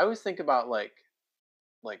 I always think about like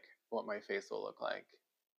what my face will look like.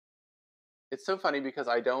 It's so funny because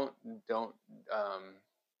I don't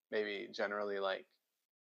maybe generally like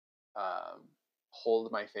um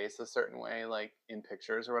hold my face a certain way like in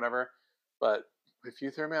pictures or whatever. But if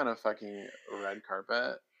you threw me on a fucking red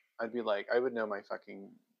carpet, I'd be like I would know my fucking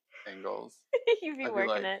angles. You'd be I'd be working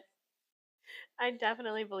like it. I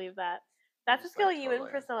definitely believe that. I'm That's a just like skill you and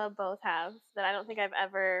totally. Priscilla both have that I don't think I've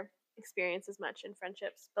ever experienced as much in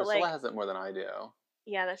friendships. But Priscilla like, has it more than I do.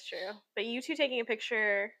 yeah, that's true. But you two taking a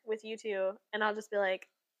picture with you two, and I'll just be like,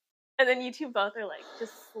 and then you two both are like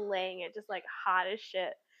just slaying it, just like hot as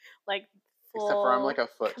shit, like Except for I'm like full a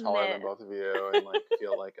foot taller commit. than both of you and like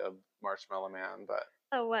feel like a marshmallow man, but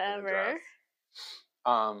Oh, in a dress. whatever.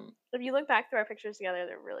 Um, If you look back through our pictures together,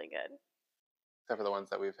 they're really good. except for the ones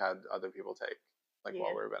that we've had other people take, like while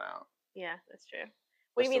Yeah, we've been out. yeah, that's true. What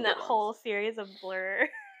They're do you still mean that good ones. whole series of blur,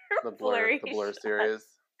 The blurry Blur shots? series.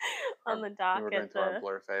 On the dock we were going at through our the.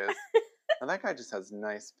 blur phase. And that guy just has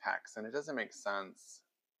nice pecs, and it doesn't make sense.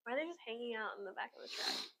 Why are they just hanging out in the back of the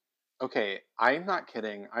truck? Okay, I'm not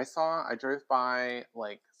kidding. I drove by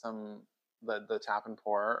like the tap and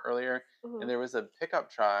pour earlier, Mhm. and there was a pickup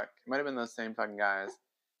truck. It might have been those same fucking guys.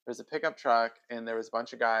 There's a pickup truck, and there was a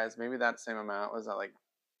bunch of guys. Maybe that same amount was that like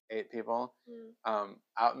 8 people,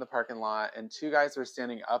 out in the parking lot, and 2 guys were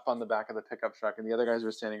standing up on the back of the pickup truck, and the other guys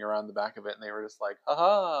were standing around the back of it, and they were just like,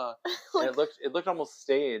 "Ha!" And it looked almost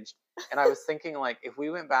staged. And I was thinking, like, if we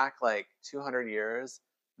went back like 200 years,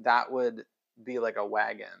 that would be like a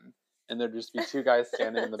wagon, and there'd just be 2 guys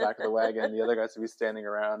standing in the back of the wagon, and the other guys would be standing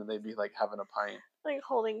around, and they'd be like having a pint, like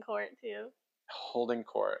holding court too. holding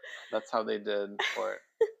court. That's how they did court.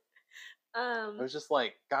 It was just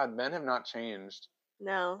like, God, men have not changed,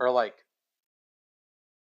 No. or like,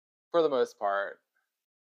 for the most part,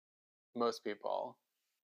 most people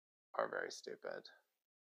are very stupid.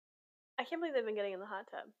 I can't believe they've been getting in the hot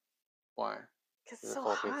tub. Why? Because Is it's it so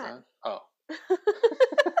full of hot. pizza? Oh.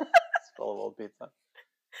 It's full of old pizza.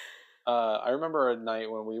 I remember a night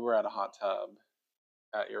when we were at a hot tub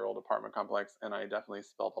at your old apartment complex, and I definitely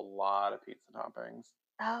spilled a lot of pizza toppings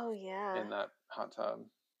Oh yeah. in that hot tub.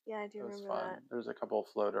 Yeah, I do It was remember fun. that. There was a couple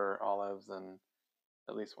floater olives and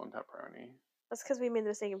at least 1 pepperoni. That's because we made the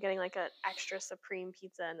mistake of getting like an extra supreme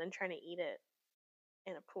pizza and then trying to eat it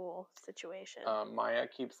in a pool situation. Maya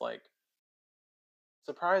keeps like,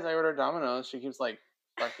 surprise, I ordered Domino's. She keeps like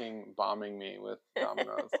fucking bombing me with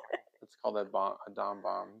Domino's. It's called a Dom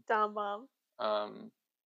bomb. Dom bomb.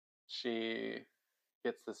 She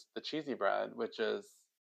gets the cheesy bread, which is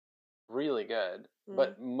really good,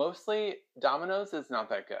 but mostly Domino's is not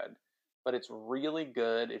that good, but it's really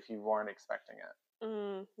good if you weren't expecting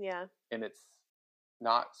it. Yeah. And it's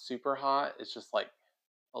not super hot. It's just like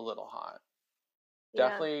a little hot. Yeah.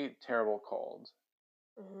 Definitely terrible cold.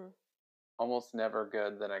 Almost never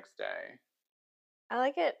good the next day. I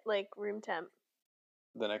like it like room temp.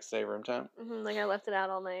 The next day, room temp? Like I left it out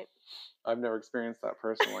all night. I've never experienced that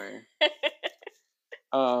personally.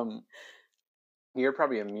 You're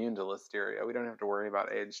probably immune to listeria. We don't have to worry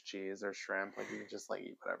about aged cheese or shrimp. Like, you can just like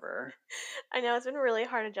eat whatever. I know, it's been a really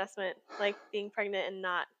hard adjustment, like being pregnant and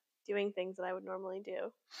not doing things that I would normally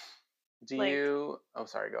do. Do like, you? Oh,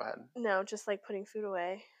 sorry. Go ahead. No, just like putting food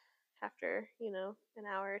away after an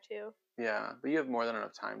hour or 2. Yeah, but you have more than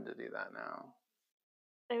enough time to do that now.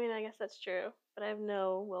 I mean, I guess that's true, but I have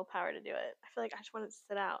no willpower to do it. I feel like I just want it to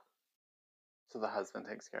sit out. So the husband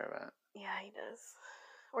takes care of it. Yeah, he does.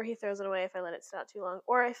 Or he throws it away if I let it sit out too long.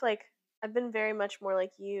 Or if like I've been very much more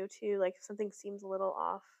like you too. Like if something seems a little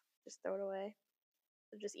off, just throw it away.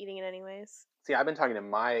 I'm just eating it anyways. See, I've been talking to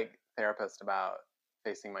my therapist about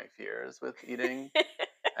facing my fears with eating,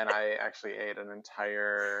 and I actually ate an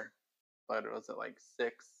entire, what was it, like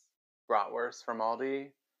 6 bratwursts from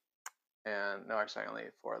Aldi, and no, actually I only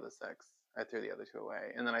ate 4 of the 6. I threw the other 2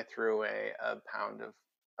 away, and then I threw away a pound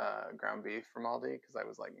of ground beef from Aldi because I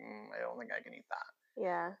was like, I don't think I can eat that.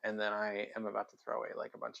 Yeah. And then I am about to throw away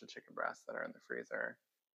like a bunch of chicken breasts that are in the freezer.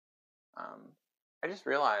 I just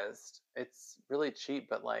realized it's really cheap,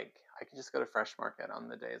 but like I can just go to Fresh Market on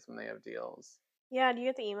the days when they have deals. Yeah, do you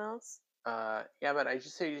get the emails? Yeah, but you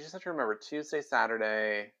just have to remember Tuesday,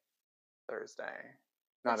 Saturday, Thursday.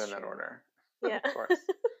 Not That's in that true. order. Yeah. Of course.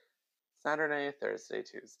 Saturday, Thursday,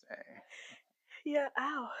 Tuesday. Yeah,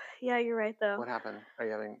 ow. Yeah, you're right though. What happened? Are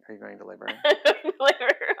you going to labor?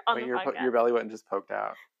 Labor on Wait, the podcast. your belly button just poked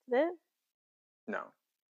out. Did it? No.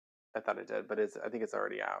 I thought it did, but I think it's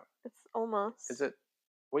already out. It's almost. Is it?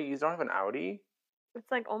 Wait, you don't have an Audi? It's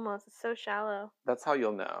like almost. It's so shallow. That's how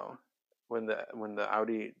you'll know when the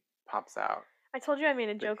Audi pops out. I told you I made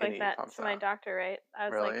a joke like that to my out. doctor, right? I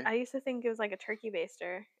was Really? like, I used to think it was like a turkey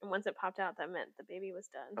baster, and once it popped out, that meant the baby was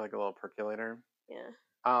done. Or like a little percolator. Yeah.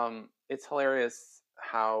 It's hilarious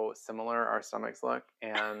how similar our stomachs look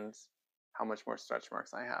and how much more stretch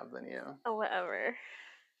marks I have than you. Oh, whatever.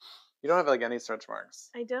 You don't have like any stretch marks.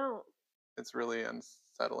 I don't. It's really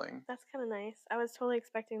unsettling. That's kind of nice. I was totally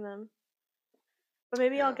expecting them, but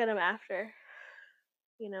maybe I'll get them after.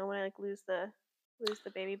 When I like lose the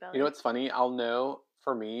baby belly. You know what's funny? I'll know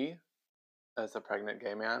for me, as a pregnant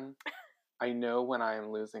gay man, I know when I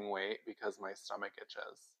am losing weight because my stomach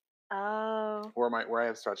itches. Oh. Or where I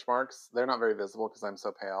have stretch marks, they're not very visible because I'm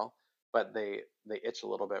so pale, but they itch a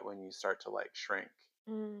little bit when you start to like shrink.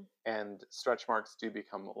 And stretch marks do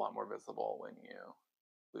become a lot more visible when you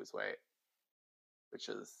lose weight, which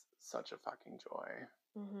is such a fucking joy.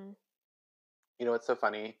 You know what's so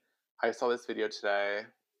funny? I saw this video today,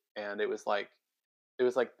 and it was like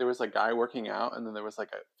there was a guy working out, and then there was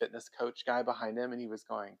like a fitness coach guy behind him, and he was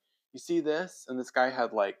going, you see this? And this guy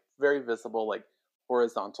had like very visible, like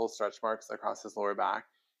horizontal stretch marks across his lower back.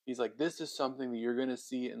 He's like, this is something that you're going to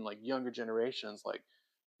see in like younger generations. Like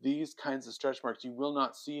these kinds of stretch marks you will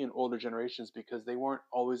not see in older generations because they weren't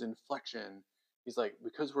always in flexion. He's like,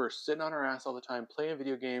 because we're sitting on our ass all the time, playing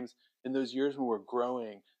video games in those years when we're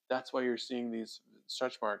growing, that's why you're seeing these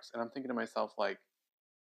stretch marks. And I'm thinking to myself, like,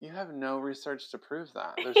 you have no research to prove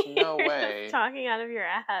that. There's no You're way. just talking out of your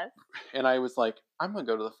ass. And I was like, I'm going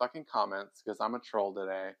to go to the fucking comments because I'm a troll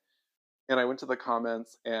today. And I went to the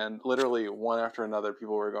comments and literally one after another,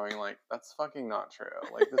 people were going like, that's fucking not true.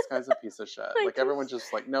 Like, this guy's a piece of shit. Like, everyone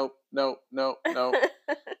just like, nope, nope, nope, nope.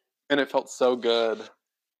 And it felt so good.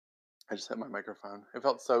 I just hit my microphone. It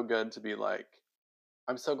felt so good to be like,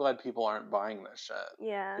 I'm so glad people aren't buying this shit.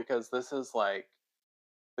 Yeah. Because this is like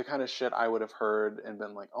the kind of shit I would have heard and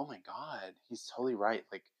been like, oh my God, he's totally right.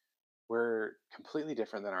 Like, we're completely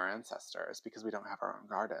different than our ancestors because we don't have our own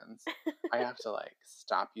gardens. I have to like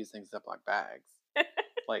stop using Ziploc bags.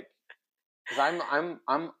 Like, because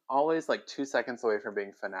I'm always like 2 seconds away from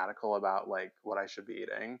being fanatical about like what I should be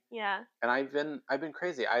eating. Yeah. And I've been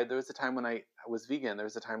crazy. There was a time when I was vegan. There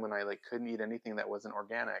was a time when I like couldn't eat anything that wasn't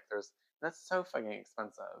organic. That's so fucking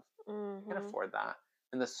expensive. Mm-hmm. I can't afford that.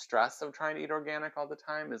 And the stress of trying to eat organic all the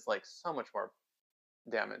time is like so much more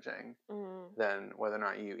damaging than whether or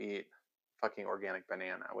not you eat fucking organic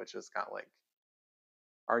banana, which has got like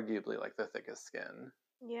arguably like the thickest skin.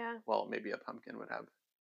 Yeah. Well, maybe a pumpkin would have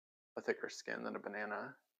a thicker skin than a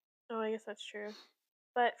banana. Oh, I guess that's true.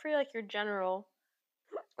 But for like your general.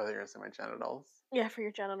 I think you're gonna say my genitals. Yeah, for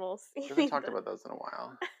your genitals. We haven't talked about those in a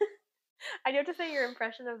while. I do have to say your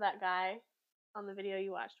impression of that guy on the video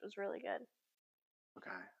you watched was really good.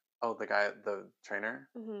 Okay. Oh, the guy, the trainer?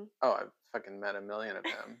 Mm-hmm. Oh, I've fucking met a million of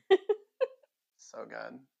him. So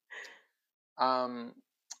good.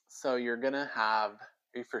 So you're gonna are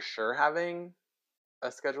you for sure having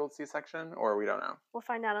a scheduled C-section, or we don't know? We'll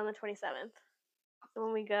find out on the 27th. So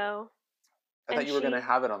when we go. I thought you were gonna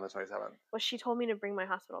have it on the 27th. Well, she told me to bring my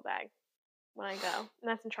hospital bag when I go, and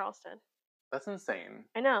that's in Charleston. That's insane.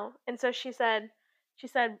 I know. And so she said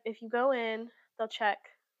if you go in, they'll check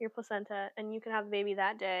your placenta, and you can have the baby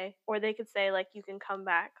that day, or they could say like you can come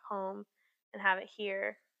back home and have it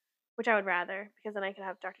here, which I would rather because then I could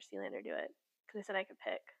have Dr. Sealander do it because they said I could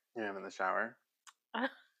pick. Yeah, I'm in the shower.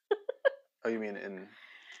 Oh, you mean in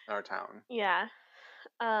our town? Yeah.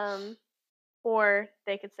 Or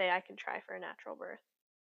they could say I can try for a natural birth.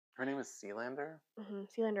 Her name is Sealander? Mm-hmm.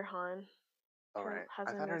 Sealander Hahn. Oh, right. I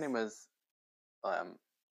thought her name was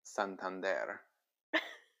Santander.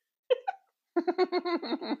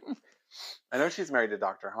 I know she's married to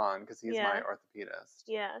Dr. Hahn because he's my orthopedist.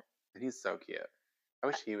 Yeah. And he's so cute. I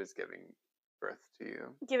wish he was giving birth to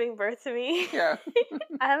you. Giving birth to me? Yeah.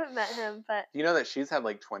 I haven't met him, but... Do you know that she's had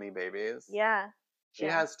like 20 babies? Yeah. She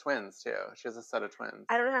has twins too. She has a set of twins.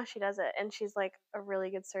 I don't know how she does it. And she's like a really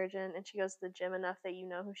good surgeon, and she goes to the gym enough that you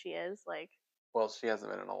know who she is. Like, well, she hasn't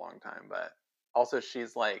been in a long time, but also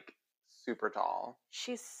she's like super tall.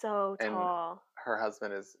 She's so tall. And her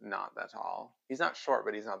husband is not that tall. He's not short,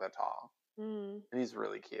 but he's not that tall. And he's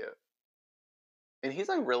really cute. And he's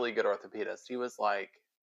a really good orthopedist. He was like,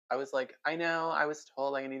 I was like, I know, I was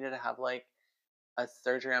told I needed to have like a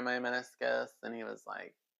surgery on my meniscus. And he was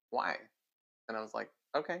like, why? And I was like,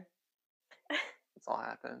 okay. That's all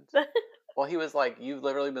happened. Well, he was like, you've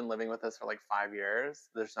literally been living with this for like 5 years.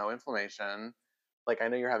 There's no inflammation. Like, I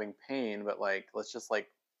know you're having pain, but like, let's just like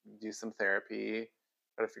do some therapy,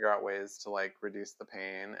 try to figure out ways to like reduce the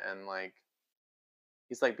pain. And like,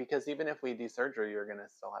 he's like, because even if we do surgery, you're going to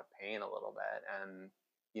still have pain a little bit. And,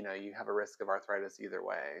 you know, you have a risk of arthritis either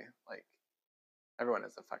way. Like, everyone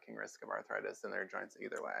has a fucking risk of arthritis in their joints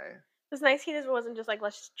either way. It's nice he just wasn't just like,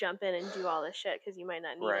 let's just jump in and do all this shit because you might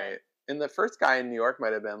not need it. Right. And the first guy in New York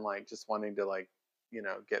might have been like just wanting to like, you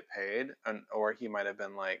know, get paid, or he might have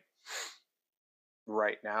been like,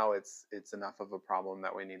 right now it's enough of a problem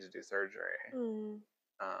that we need to do surgery.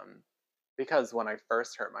 Because when I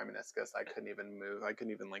first hurt my meniscus, I couldn't even move. I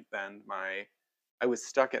couldn't even like bend I was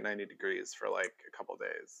stuck at 90 degrees for like a couple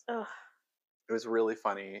days. Ugh. It was really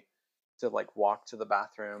funny to like walk to the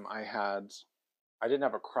bathroom. I didn't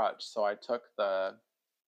have a crutch, so I took the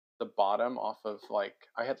bottom off of like,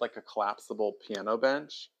 I had like a collapsible piano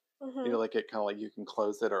bench. Mm-hmm. You know, like it kind of like you can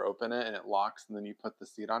close it or open it and it locks, and then you put the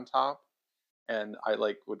seat on top. And I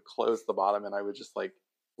like would close the bottom and I would just like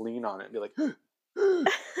lean on it and be like, and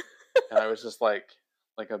I was just like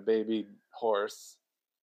a baby horse,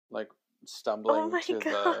 like stumbling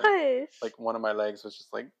like one of my legs was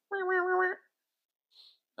just like,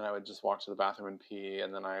 and I would just walk to the bathroom and pee,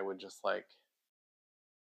 and then I would just like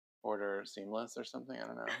order Seamless or something. I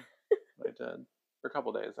don't know. But I did for a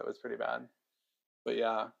couple days. That was pretty bad. But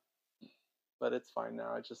yeah, but it's fine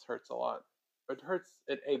now. It just hurts a lot. It hurts.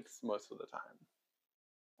 It aches most of the time.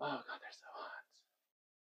 Oh God, they're so hot.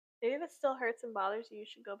 Maybe if it still hurts and bothers you, you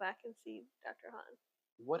should go back and see Dr. Han.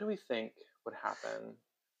 What do we think would happen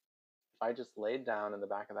if I just laid down in the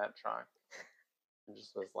back of that truck and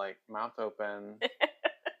just was like mouth open?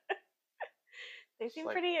 They seem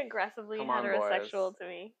like, pretty aggressively "Come on, heterosexual boys." to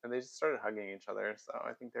me. And they just started hugging each other, so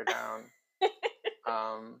I think they're down.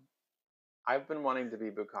 I've been wanting to be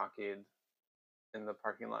bukkakied in the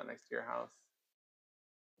parking lot next to your house.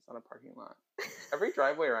 It's not a parking lot. Every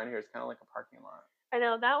driveway around here is kind of like a parking lot. I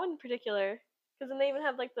know, that one in particular. Because then they even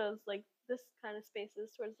have like those, like this kind of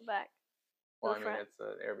spaces towards the back. Well, the I mean, front. it's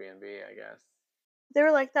an Airbnb, I guess. They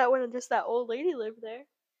were like that when just that old lady lived there.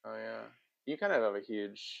 Oh, yeah. You kind of have a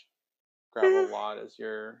huge gravel lot as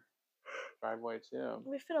your driveway, too.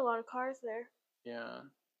 We fit a lot of cars there. Yeah.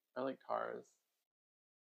 I like cars.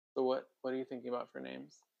 So what are you thinking about for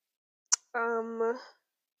names? I'm Or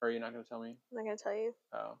are you not going to tell me? not gonna tell you.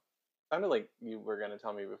 Oh. Sounded like you were going to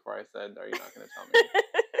tell me before I said, are you not going to tell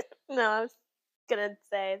me? No, I was gonna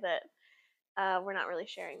say that we're not really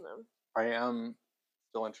sharing them. I am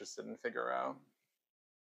still interested in Figaro.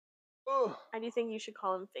 Oh. I do think you should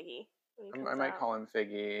call him Figgy. I might call him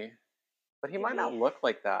Figgy. But he might not Figgy. look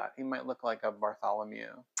like that. He might look like a Bartholomew.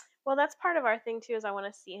 Well, that's part of our thing too. Is I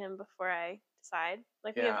want to see him before I decide.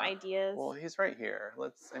 Like we have ideas. Well, he's right here.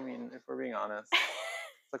 I mean, if we're being honest,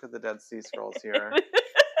 let's look at the Dead Sea Scrolls here.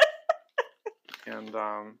 And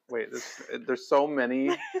wait, there's so many.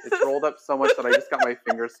 It's rolled up so much that I just got my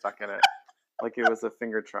finger stuck in it, like it was a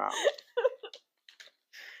finger trap.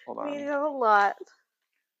 Hold on. We have a lot.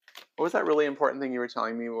 What was that really important thing you were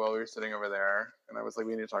telling me while we were sitting over there? And I was like,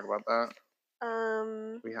 we need to talk about that.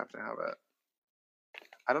 We have to have it.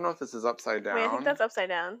 I don't know if this is upside down. Wait, I think that's upside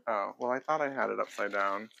down. Oh, well, I thought I had it upside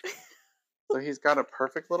down. So he's got a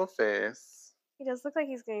perfect little face. He does look like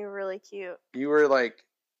he's going to be really cute. You were like,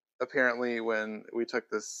 apparently, when we took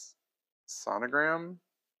this sonogram,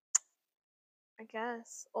 I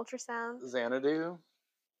guess. Ultrasound. Xanadu,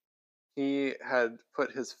 he had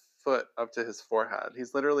put his foot up to his forehead.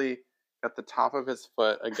 He's literally got the top of his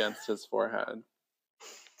foot against his forehead.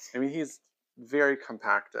 I mean, he's very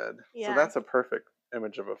compacted. Yeah. So that's a perfect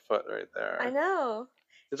image of a foot right there. I know.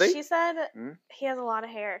 She said he has a lot of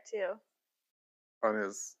hair too. On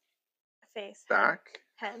his face. Back?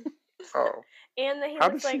 Head. Oh. And that he How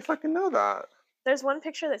looks does she like, fucking know that? There's one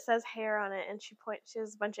picture that says hair on it, and she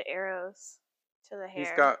has a bunch of arrows to the hair.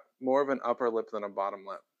 He's got more of an upper lip than a bottom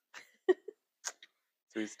lip.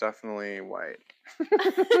 So he's definitely white.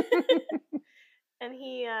 And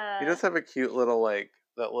he does have a cute little, like,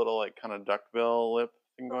 that little, like, kind of duckbill lip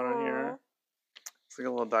thing going on here. It's like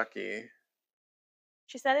a little ducky.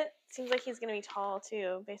 She said it seems like he's going to be tall,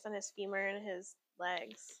 too, based on his femur and his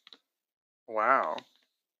legs. Wow.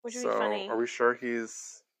 Which would be funny. Are we sure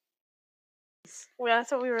he's... Well,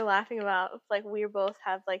 that's what we were laughing about. Like, we both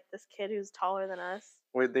have, like, this kid who's taller than us.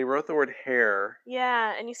 Wait, they wrote the word hair.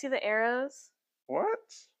 Yeah, and you see the arrows? What?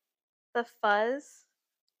 The fuzz?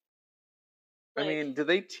 I mean, do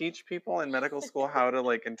they teach people in medical school how to,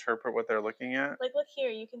 like, interpret what they're looking at? Like, look here,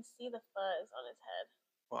 you can see the fuzz on his head.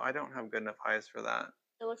 Well, I don't have good enough eyes for that.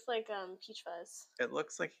 It looks like peach fuzz. It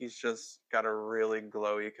looks like he's just got a really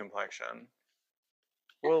glowy complexion.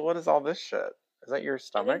 Well, what is all this shit? Is that your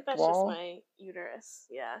stomach I think that's wall? just my uterus,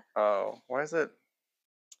 yeah. Oh, why is it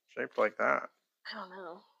shaped like that? I don't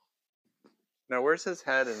know. Now, where's his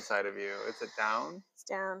head inside of you? Is it down? It's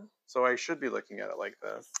down. So I should be looking at it like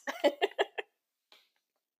this.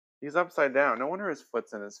 He's upside down. No wonder his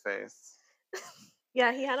foot's in his face.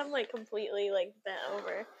 Yeah, he had him like completely like bent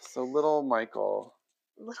over. So little Michael.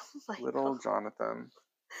 Little Michael. Little Jonathan.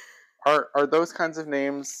 Are those kinds of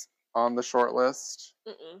names on the short list?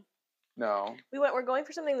 Mm-mm. No. We're going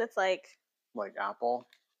for something that's like Apple.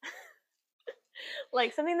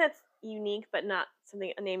 like something that's unique, but not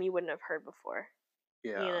a name you wouldn't have heard before.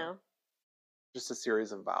 Yeah. You know. Just a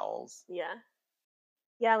series of vowels. Yeah.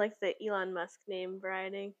 Yeah, like the Elon Musk name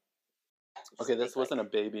variety. Okay, this wasn't a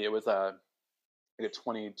baby. It was a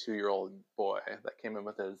 22-year-old boy that came in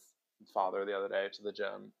with his father the other day to the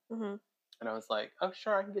gym. Mm-hmm. And I was like, oh,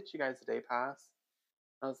 sure, I can get you guys a day pass.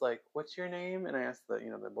 I was like, what's your name? And I asked the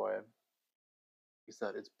boy. He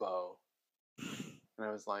said, it's Bo. And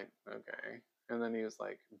I was like, okay. And then he was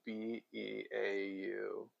like,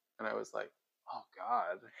 Beau. And I was like, oh,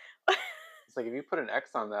 God. It's like, if you put an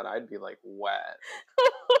X on that, I'd be like wet.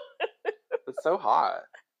 It's so hot.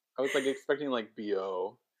 I was like expecting like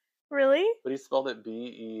B-O. Really? But he spelled it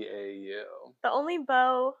Beau. The only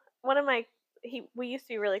Bo one of my we used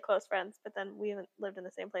to be really close friends, but then we haven't lived in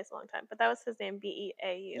the same place a long time. But that was his name, Beau.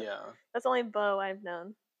 Yeah. That's the only Beau I've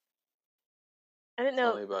known. I didn't It's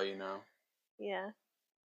know. only about, you know. Yeah.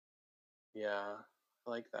 Yeah. I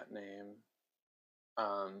like that name.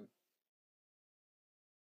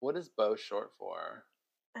 What is Beau short for?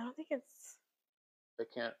 I don't think it's I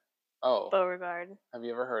can't. Oh, Beauregard. have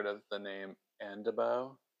you ever heard of the name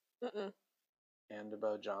Andabo? Mm-mm.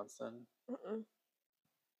 Andabo Johnson? Mm-mm.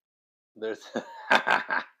 There's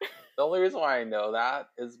the only reason why I know that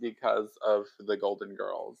is because of the Golden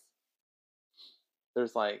Girls.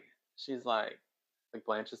 There's like she's like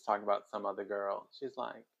Blanche is talking about some other girl. She's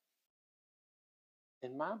like,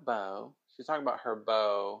 in my beau. She's talking about her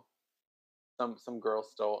beau. Some girl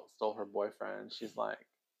stole her boyfriend. She's like,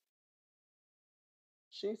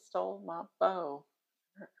 she stole my beau.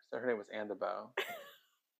 So her name was Andabo.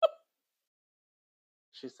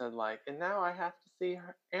 She said like, and now I have to see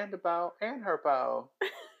her Andabo and her beau.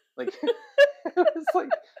 Like it was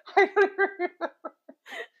like I don't even remember.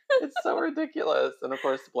 It's so ridiculous. And of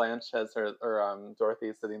course Blanche has her or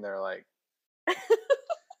Dorothy sitting there like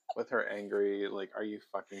with her angry like, are you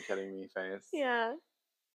fucking kidding me face? Yeah.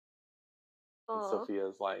 And Aw.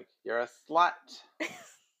 Sophia's like, you're a slut.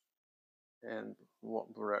 And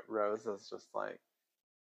Rose is just like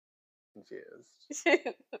confused.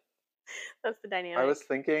 That's the dynamic. I was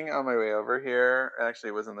thinking on my way over here, actually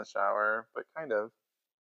it was in the shower, but kind of,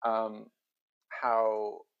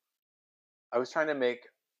 how I was trying to make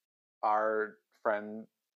our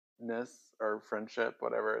friendness or friendship,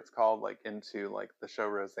 whatever it's called, like into like the show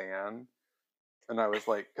Roseanne. And I was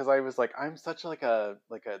like, because I was like, I'm such like the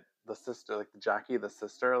sister, like the Jackie the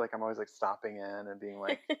sister. Like I'm always like stopping in and being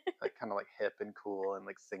like kind of like hip and cool and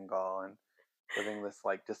like single and living this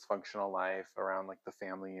like dysfunctional life around like the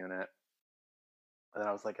family unit. And then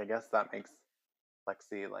I was like, I guess that makes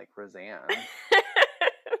Lexi like Roseanne,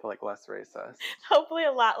 but like less racist. Hopefully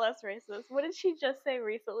a lot less racist. What did she just say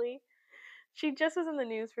recently? She just was in the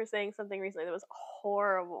news for saying something recently that was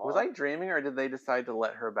horrible. Was I dreaming, or did they decide to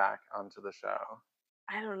let her back onto the show?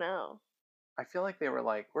 I don't know. I feel like they were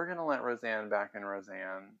like, we're gonna let Roseanne back in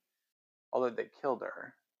Roseanne, although they killed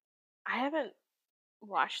her. I haven't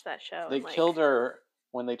watched that show. They killed her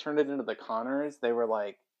when they turned it into the Connors. They were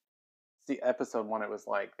like, see, episode 1, it was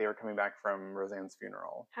like they were coming back from Roseanne's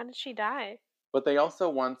funeral. How did she die? But they also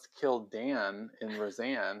once killed Dan in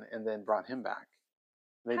Roseanne and then brought him back.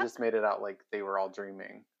 They just made it out like they were all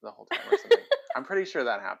dreaming the whole time or something. I'm pretty sure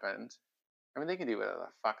that happened. I mean, they can do whatever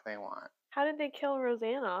the fuck they want. How did they kill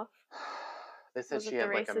Roseanne off? They said she had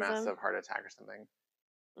like a massive heart attack or something.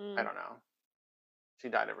 I don't know. She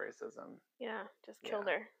died of racism. Yeah, just killed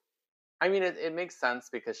her. I mean, it makes sense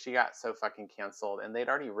because she got so fucking canceled, and they'd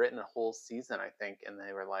already written a whole season, I think, and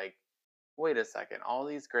they were like, wait a second, all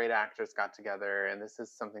these great actors got together, and this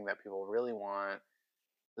is something that people really want.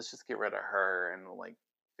 Let's just get rid of her and like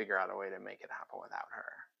figure out a way to make it happen without her.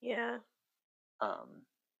 Yeah.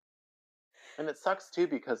 And it sucks too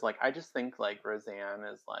because like I just think like Roseanne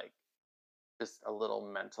is like just a little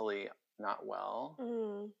mentally not well.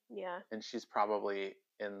 Yeah. And she's probably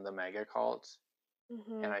in the mega cult.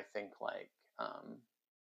 Mm-hmm. And I think like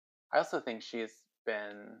I also think she's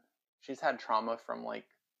had trauma from like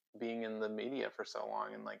being in the media for so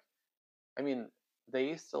long, and like I mean they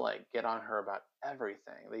used to like get on her about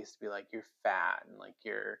everything. They used to be like, you're fat and like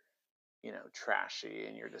you're, you know, trashy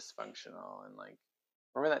and you're dysfunctional. And like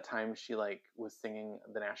remember that time she like was singing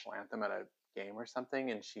the national anthem at a game or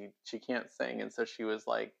something, and she can't sing, and so she was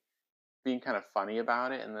like being kind of funny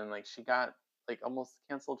about it, and then like she got like almost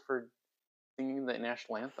canceled for singing the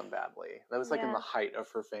national anthem badly. That was like in the height of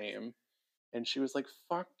her fame, and she was like,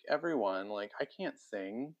 fuck everyone, like I can't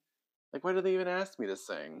sing, like why do they even ask me to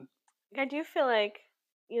sing? I do feel like,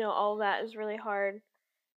 you know, all that is really hard,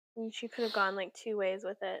 and she could have gone like 2 ways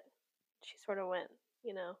with it. She sort of went,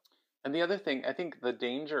 you know. And the other thing, I think the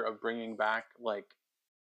danger of bringing back like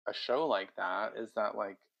a show like that is that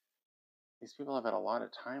like these people have had a lot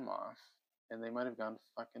of time off, and they might have gone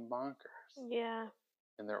fucking bonkers. Yeah.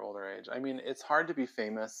 In their older age. I mean, it's hard to be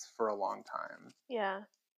famous for a long time. Yeah.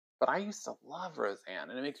 But I used to love Roseanne,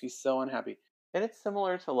 and it makes me so unhappy. And it's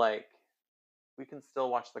similar to like, we can still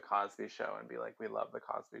watch The Cosby Show and be like, we love The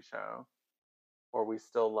Cosby Show. Or we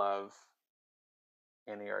still love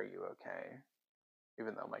Annie, Are You Okay?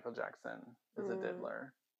 Even though Michael Jackson is a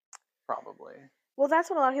diddler. Probably. Well, that's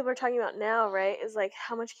what a lot of people are talking about now, right? Is like,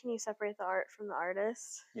 how much can you separate the art from the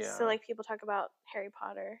artist? Yeah. So like people talk about Harry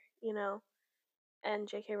Potter, you know, and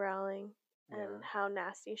J.K. Rowling, and how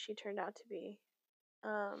nasty she turned out to be.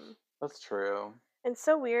 That's true. And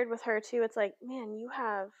so weird with her too. It's like, man, you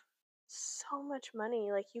have so much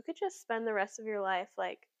money. Like you could just spend the rest of your life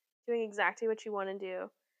like doing exactly what you want to do.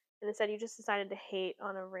 And instead you just decided to hate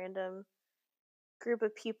on a random group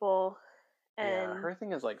of people Yeah, and her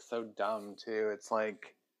thing is like so dumb too. It's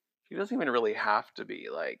like she doesn't even really have to be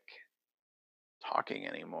like talking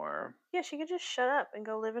anymore. yeah, she could just shut up and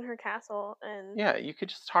go live in her castle Yeah, you could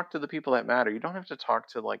just talk to the people that matter. You don't have to talk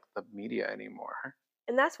to like the media anymore.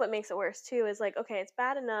 and that's what makes it worse too is like okay, it's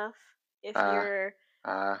bad enough if Uh, you're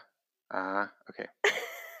okay,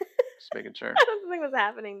 just making sure. I don't think what's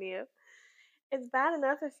happening to you. It's bad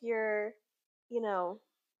enough if you're, you know,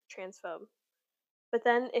 transphobe. But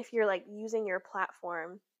then if you're like using your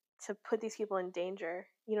platform to put these people in danger,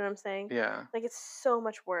 you know what I'm saying? Yeah, Like it's so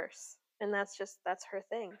much worse. And that's her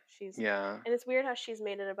thing. yeah, And it's weird how she's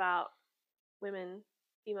made it about women,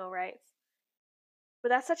 female rights. But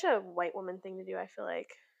that's such a white woman thing to do, I feel like.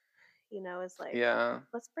 Is like yeah.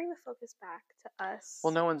 let's bring the focus back to us.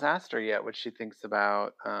 Well, no one's asked her yet what she thinks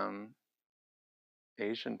about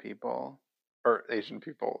Asian people. Or Asian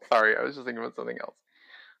people. Sorry, I was just thinking about something else.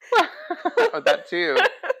 That too.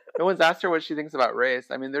 No one's asked her what she thinks about race.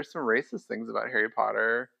 I mean, there's some racist things about Harry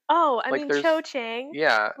Potter. Oh, I Like mean there's Cho Chang.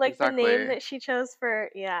 Yeah, Like the name exactly. that she chose for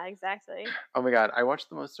yeah, exactly. Oh my god, I watched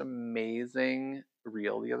the most amazing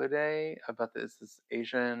reel the other day about this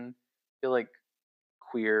Asian, I feel like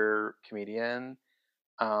queer comedian.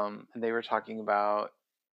 And they were talking about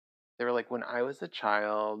they were like, when I was a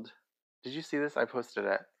child, did you see this? I posted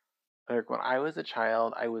it. Like when I was a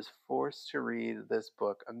child, I was forced to read this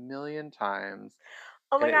book a million times,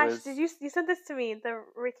 Oh and my it gosh, was did you sent this to me? The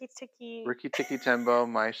Ricky Tikki. Rikki Tikki Tembo,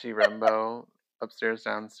 Mai Shi Rembo, upstairs,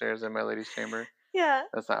 downstairs, in my lady's chamber. Yeah.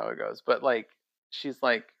 That's not how it goes. But like, she's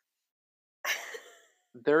like,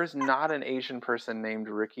 there's not an Asian person named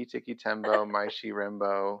Rikki Tikki Tembo, Mai Shi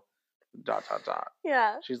Rembo, ...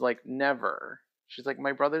 Yeah. She's like, never. She's like,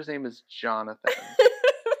 my brother's name is Jonathan.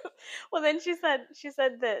 Well, then she said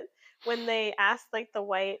that when they asked like the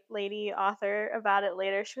white lady author about it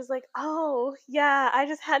later, she was like, "Oh, yeah, I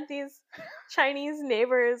just had these Chinese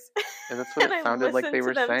neighbors And that's what and it I sounded like listened they to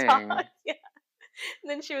were them saying. talk." Yeah. And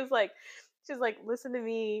then she was like, "Listen to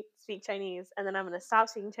me speak Chinese, and then I'm gonna stop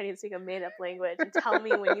speaking Chinese, speak a made up language, and tell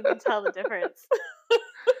me when you can tell the difference."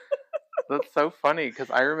 That's so funny because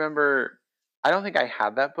I remember, I don't think I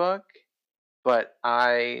had that book, but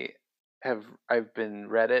I've been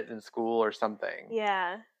read it in school or something.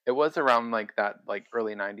 Yeah. It was around like that, like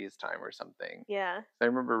early 90s time or something. Yeah. I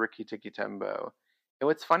remember Rikki Tikki Tembo. And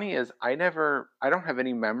what's funny is I don't have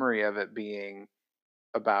any memory of it being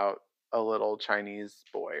about a little Chinese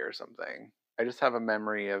boy or something. I just have a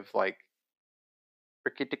memory of like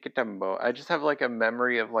Rikki Tikki Tembo. I just have like a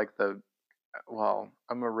memory of like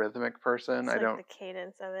I'm a rhythmic person. It's like the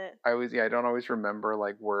cadence of it. I don't always remember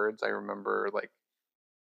like words. I remember like,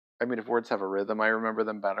 I mean, if words have a rhythm, I remember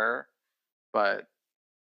them better. But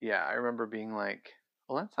yeah, I remember being like,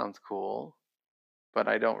 well, that sounds cool. But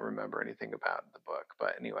I don't remember anything about the book.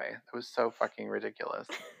 But anyway, it was so fucking ridiculous.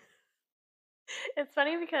 It's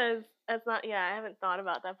funny because it's not yeah, I haven't thought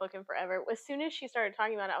about that book in forever. As soon as she started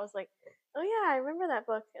talking about it, I was like, "Oh yeah, I remember that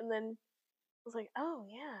book." And then I was like, "Oh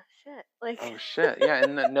yeah, shit." Like Oh shit, yeah,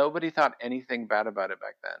 and nobody thought anything bad about it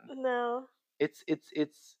back then. no.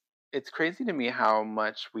 It's crazy to me how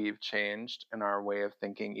much we've changed in our way of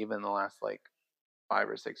thinking, even in the last like 5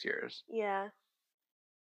 or 6 years. Yeah.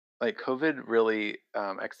 Like COVID really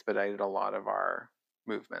expedited a lot of our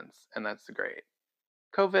movements, and that's great.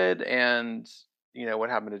 COVID and what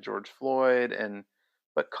happened to George Floyd,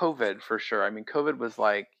 but COVID for sure. I mean, COVID was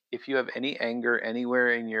like, if you have any anger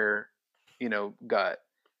anywhere in your gut,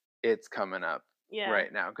 it's coming up Yeah.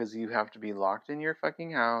 right now because you have to be locked in your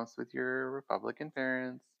fucking house with your Republican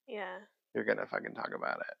parents. Yeah. You're gonna fucking talk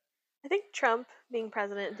about it. I think Trump being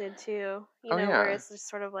president did too. Oh Where yeah. it's just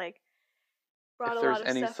sort of like brought If a there's lot of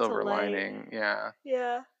any stuff to silver light. lining, yeah.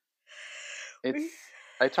 Yeah.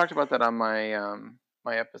 I talked about that on my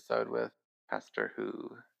my episode with Pastor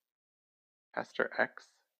X.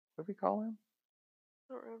 What do we call him?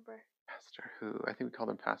 I don't remember. Pastor Who. I think we called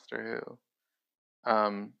him Pastor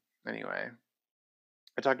Who. Anyway,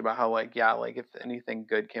 I talked about how like if anything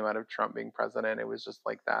good came out of Trump being president, it was just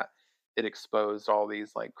like that. It exposed all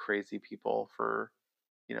these like crazy people for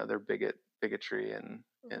their bigotry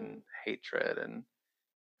and hatred. And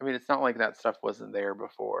I mean, it's not like that stuff wasn't there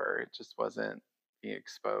before. It just wasn't being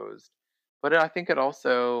exposed. But I think it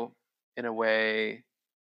also, in a way,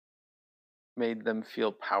 made them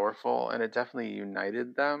feel powerful, and it definitely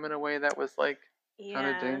united them in a way that was like kind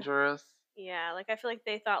of dangerous. Yeah, like I feel like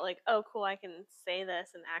they thought like, oh cool, I can say this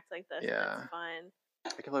and act like this and Yeah. that's fun.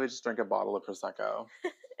 I can let me just drink a bottle of Prosecco.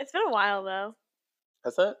 It's been a while though.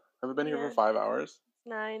 Has it? I've been here Yeah. for 5 hours.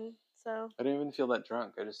 9, so I don't even feel that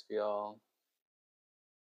drunk. I just feel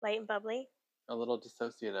light and bubbly. a little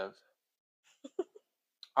dissociative.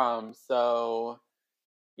 So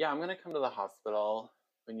yeah, I'm gonna come to the hospital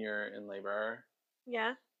when you're in labor,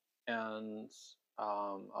 Yeah. and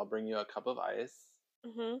I'll bring you a cup of ice.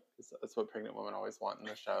 Mhm. 'Cause that's what pregnant women always want in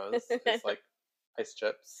the shows. It's like ice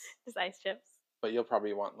chips. Just ice chips. But you'll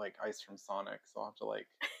probably want like ice from Sonic, so I'll have to like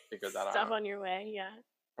figure that Stuff out. on your way. Yeah.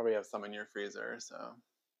 Probably have some in your freezer, so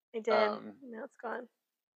I did. Now it's gone.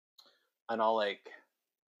 and I'll like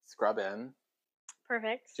scrub in.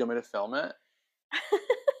 Perfect. Do you want me to film it?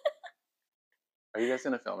 Are you guys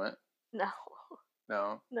gonna film it? No.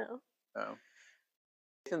 No. No. No.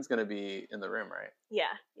 Nathan's gonna be in the room, right?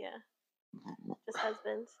 Yeah. Yeah. Just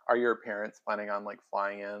husbands. Are your parents planning on like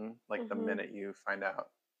flying in like the Mhm. minute you find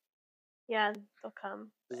out? Yeah, they'll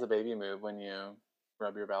come. Does the baby move when you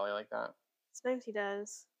rub your belly like that? Sometimes he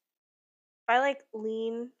does. If I like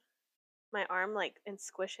lean my arm like and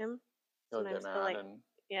squish him, He'll get sometimes he'll mad like and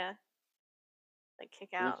yeah, like kick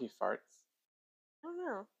I think out. he farts. I don't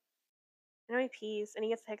know. I know he pees and he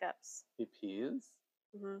gets hiccups. He pees?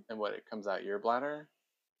 Hmm And what, it comes out your bladder?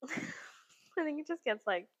 I think it just gets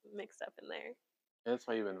like mixed up in there. That's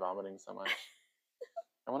why you've been vomiting so much.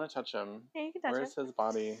 I want to touch him. Yeah, you can touch Where's him. his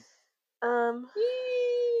body? I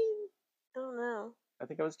don't know. I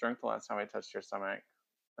think I was drunk the last time I touched your stomach.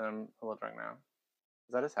 I'm a little drunk now.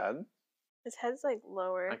 Is that his head? His head's like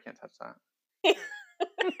lower. I can't touch that.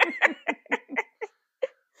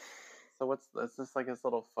 So what's is this, like his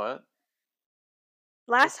little foot?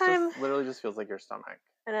 Last This time, just literally just feels like your stomach.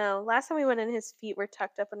 I know. Last time we went in, his feet were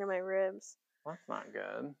tucked up under my ribs. Well, that's not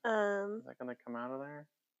good. Is that gonna come out of there?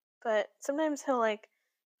 But sometimes he'll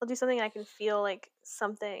do something and I can feel like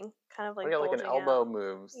something kind of like Oh yeah, like an bulging elbow out.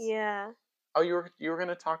 moves. Yeah. Oh, you were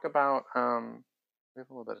gonna talk about we have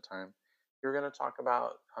a little bit of time. You were gonna talk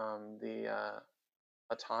about the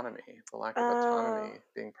autonomy, the lack of autonomy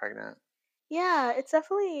being pregnant. Yeah, it's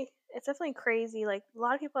definitely crazy. Like a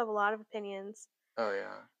lot of people have a lot of opinions. Oh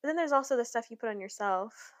yeah. But then there's also the stuff you put on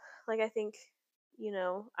yourself. Like I think,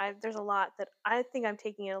 there's a lot that I think I'm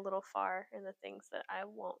taking it a little far in the things that I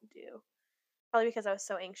won't do. Probably because I was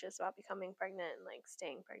so anxious about becoming pregnant and like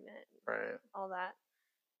staying pregnant and Right. all that.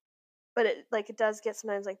 But it does get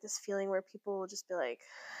sometimes like this feeling where people will just be like,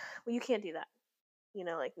 well, you can't do that.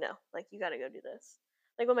 Like no, like you got to go do this.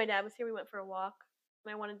 Like when my dad was here, we went for a walk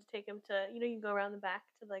and I wanted to take him to, you can go around the back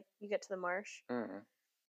to like you get to the marsh. Mm.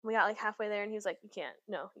 We got like halfway there and he was like, you can't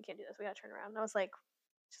do this. We got to turn around. And I was like,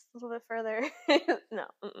 just a little bit further. No.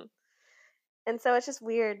 Mm-mm. And so it's just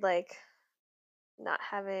weird, like not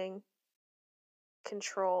having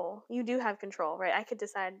control. You do have control, right? I could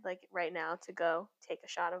decide like right now to go take a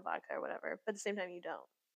shot of vodka or whatever, but at the same time you don't.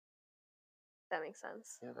 That makes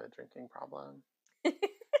sense. You have a drinking problem.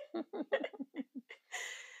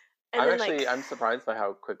 And I'm surprised by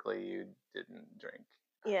how quickly you didn't drink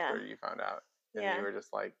yeah, after you found out. And yeah, you were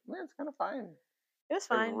just like, man, it's kind of fine. it was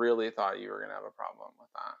I fine. really thought you were going to have a problem with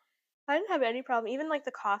that. I didn't have any problem. Even like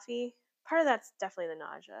the coffee, part of that's definitely the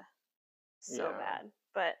nausea. So Yeah. bad.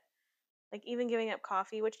 But like even giving up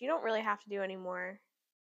coffee, which you don't really have to do anymore.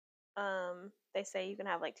 They say you can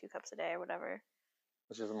have like 2 cups a day or whatever.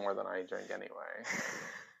 Which is more than I drink anyway.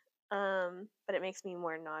 But it makes me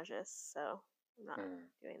more nauseous, so I'm not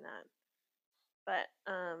doing that. But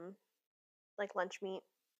like lunch meat,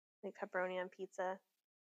 like pepperoni on pizza.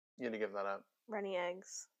 You had to give that up. Runny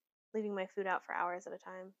eggs, leaving my food out for hours at a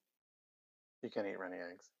time. You can't eat runny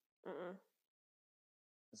eggs. Mm-mm.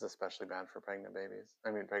 It's especially bad for pregnant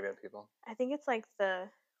people. I think it's like the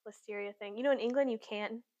listeria thing. In England you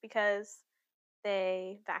can because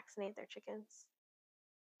they vaccinate their chickens.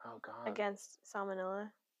 Oh God. Against salmonella.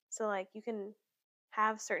 So like you can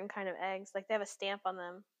have certain kind of eggs, like they have a stamp on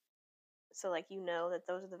them. So like that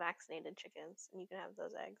those are the vaccinated chickens and you can have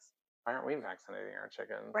those eggs. Why aren't we vaccinating our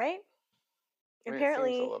chickens? Right?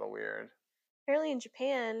 Apparently, it seems a little weird. Apparently in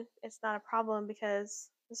Japan it's not a problem because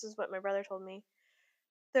this is what my brother told me.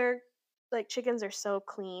 Their like chickens are so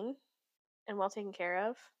clean and well taken care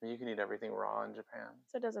of. You can eat everything raw in Japan.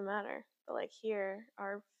 So it doesn't matter. But like here,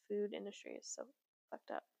 our food industry is so fucked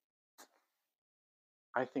up.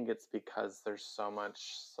 I think it's because there's so much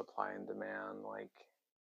supply and demand. Like,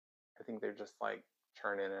 I think they're just like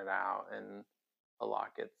churning it out, and a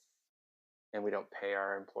lot gets, and we don't pay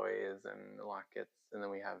our employees, and a lot gets, and then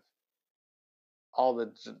we have all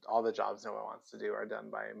the jobs no one wants to do are done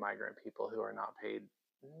by migrant people who are not paid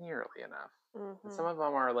nearly enough. Mm-hmm. And some of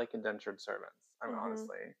them are like indentured servants. I mean,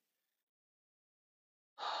 honestly.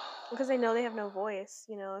 Because they know they have no voice,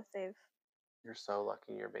 if they've... You're so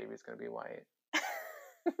lucky your baby's going to be white.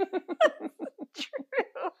 True.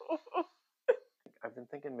 I've been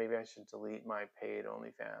thinking maybe I should delete my paid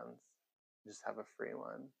OnlyFans. Just have a free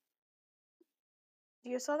one.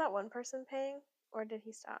 You saw that one person paying, or did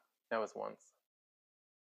he stop? That was once.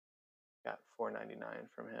 Got $4.99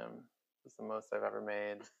 from him. It was the most I've ever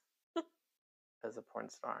made as a porn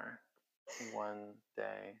star in one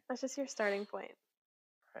day. That's just your starting point.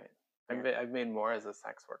 Right. Yeah. I've made more as a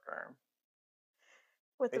sex worker.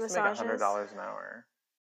 With I the used to make massages? $100 an hour.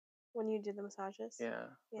 When you did the massages? Yeah.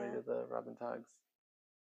 When I Yeah. did the rub and tugs.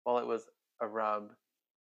 Well, it was a rub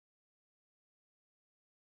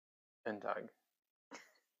and tug.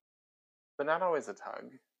 But not always a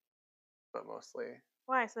tug. But mostly.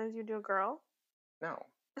 Why? Sometimes you do a girl? No.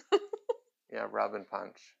 Yeah, rub and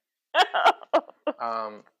punch.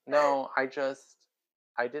 No, I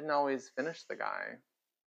didn't always finish the guy.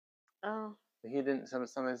 Oh. He didn't,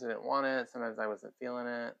 sometimes he didn't want it, sometimes I wasn't feeling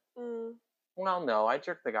it. Mm. Well, no, I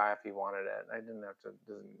jerked the guy if he wanted it. I didn't have to, it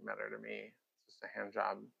doesn't matter to me. It's just a hand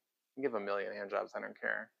job. I can give a million hand jobs, I don't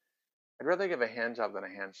care. I'd rather give a hand job than a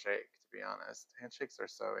handshake, to be honest. Handshakes are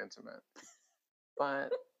so intimate.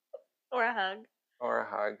 But, Or a hug. or a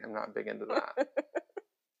hug, I'm not big into that.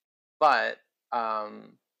 But,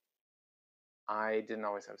 I didn't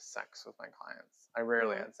always have sex with my clients. I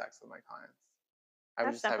rarely had sex with my clients.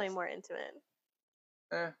 That's definitely more intimate.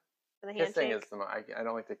 Eh, than a kissing handshake. is the I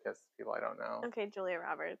don't like to kiss people I don't know. Okay, Julia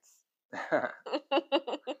Roberts.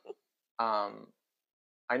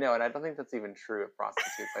 I know, and I don't think that's even true of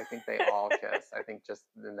prostitutes. I think they all kiss. I think just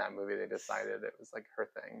in that movie they decided it was like her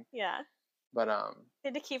thing. Yeah. But they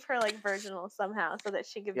had to keep her like virginal somehow so that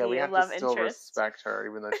she could yeah, be we a have love to still interest. respect her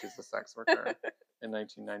even though she's a sex worker in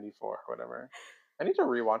 1994 or whatever. I need to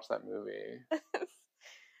rewatch that movie.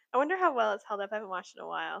 I wonder how well it's held up. I haven't watched it in a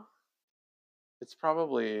while. It's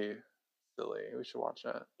probably silly. We should watch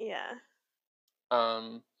it. Yeah.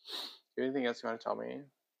 Anything else you want to tell me?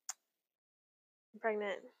 I'm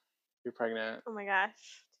pregnant. You're pregnant. Oh my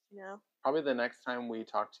gosh. Did you know? Probably the next time we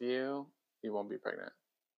talk to you, you won't be pregnant.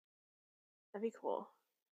 That'd be cool.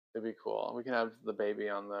 It'd be cool. We can have the baby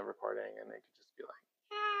on the recording and they could just be like,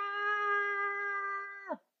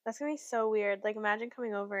 that's gonna be so weird. Like, imagine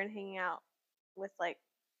coming over and hanging out with like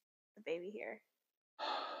the baby here.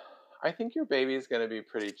 I think your baby's gonna be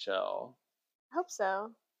pretty chill. I hope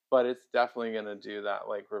so. But it's definitely gonna do that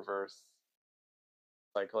like reverse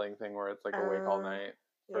cycling thing where it's like awake all night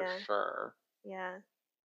for sure. Yeah.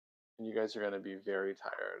 And you guys are gonna be very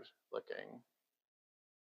tired looking.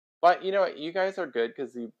 But you know what? You guys are good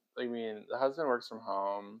because the husband works from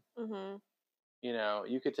home. Mm-hmm. You know,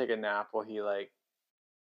 you could take a nap while he like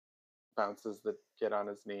bounces the kid on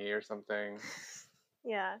his knee or something.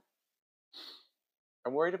 Yeah.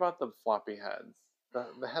 I'm worried about the floppy heads.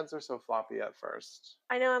 The heads are so floppy at first.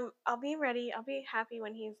 I know. I'll be ready. I'll be happy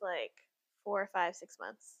when he's like 4 or 5, 6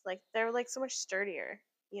 months. Like, they're like so much sturdier,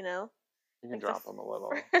 you know? You can like drop them a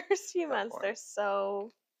little. First few months, they're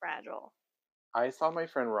so fragile. I saw my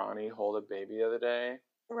friend Ronnie hold a baby the other day.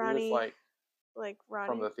 Ronnie, he was like Ronnie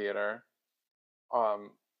from the theater.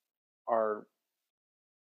 Our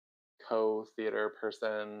co-theater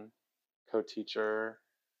person, co-teacher,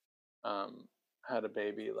 had a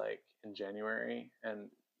baby like in January, and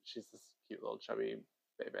she's this cute little chubby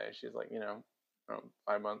baby. She's like,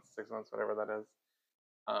 5 months, 6 months, whatever that is.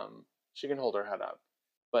 She can hold her head up,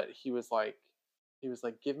 but he was like,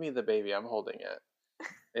 give me the baby, I'm holding it.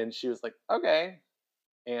 And she was like, okay.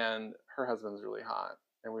 And her husband's really hot,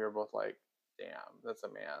 and we were both like, damn, that's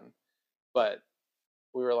a man. But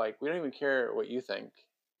we were like, we don't even care what you think,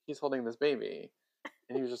 he's holding this baby.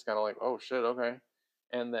 And he was just kind of like, oh shit, okay.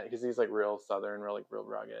 And that because he's like real southern, real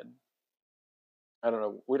rugged. I don't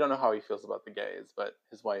know. We don't know how he feels about the gays, but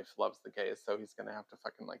his wife loves the gays, so he's gonna have to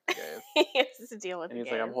fucking like the gays. He has to deal with and the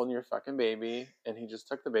he's gays. like, I'm holding your fucking baby, and he just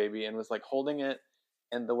took the baby and was like holding it,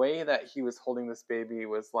 and the way that he was holding this baby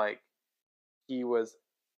was like he was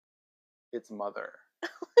its mother.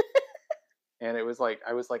 And it was like,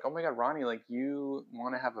 I was like, oh my god, Ronnie, like you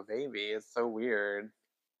want to have a baby? It's so weird.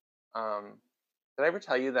 Did I ever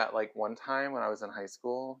tell you that like one time when I was in high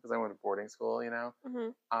school, because I went to boarding school, Mm-hmm.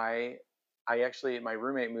 I actually, my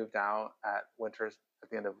roommate moved out at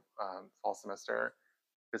the end of fall semester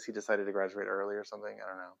because he decided to graduate early or something. I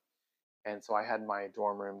don't know. And so I had my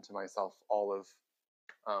dorm room to myself all of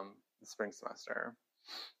the spring semester.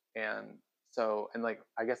 And so, like,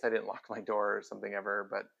 I guess I didn't lock my door or something ever,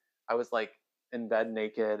 but I was like in bed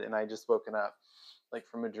naked, and I just woken up like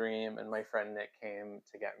from a dream, and my friend Nick came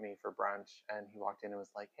to get me for brunch, and he walked in and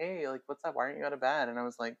was like, hey, like, what's up? Why aren't you out of bed? And I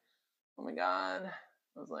was like, oh my god.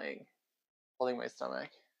 I was like holding my stomach.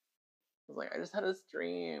 I was like, I just had this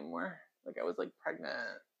dream where Like, I was, like, pregnant.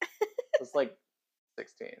 I was, like,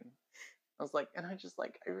 16. I was like, and I just,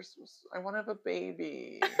 like, I want to have a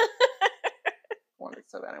baby. I want it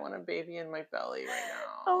so bad. I want a baby in my belly right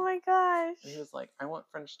now. Oh my gosh. And he was like, I want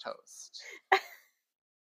French toast.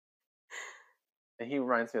 And he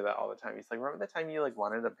reminds me of that all the time. He's like, remember the time you, like,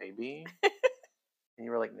 wanted a baby? And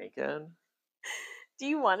you were, like, naked? Do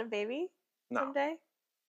you want a baby No, someday?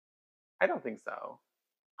 I don't think so.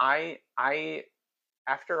 I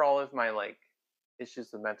after all of my, like, issues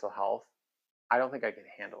with mental health, I don't think I can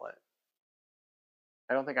handle it.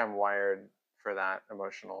 I don't think I'm wired for that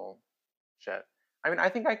emotional shit. I mean, I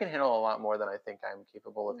think I can handle a lot more than I think I'm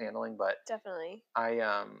capable of handling, but Definitely.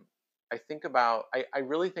 I think about I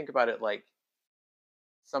really think about it like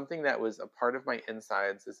something that was a part of my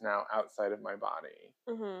insides is now outside of my body.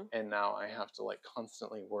 Mm-hmm. And now I have to, like,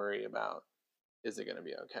 constantly worry about, is it going to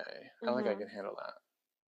be okay? I don't think I can handle that.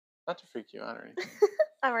 Not to freak you out or anything.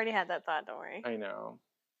 I've already had that thought, don't worry. I know.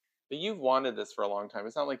 But you've wanted this for a long time.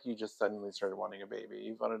 It's not like you just suddenly started wanting a baby.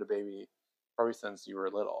 You've wanted a baby probably since you were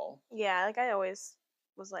little. Yeah, like I always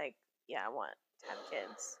was like, yeah, I want to have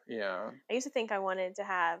kids. Yeah. I used to think I wanted to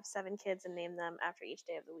have 7 kids and name them after each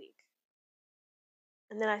day of the week.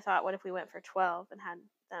 And then I thought, what if we went for 12 and had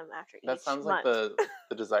them after each month? That sounds like the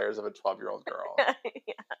desires of a 12-year-old girl.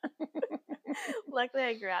 Yeah. Luckily,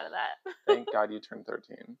 I grew out of that. Thank God you turned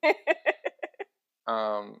 13.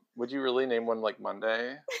 Would you really name one, like,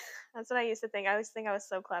 Monday? That's what I used to think. I always think I was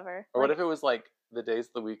so clever. Or what if it was, like, the days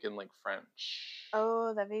of the week in, like, French?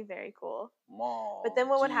 Oh, that'd be very cool. Mardi, But then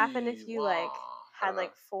what would happen if you, like, I had, don't know.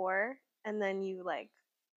 like, 4 and then you, like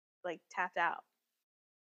tapped out?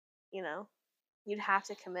 You know? You'd have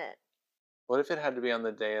to commit. What if it had to be on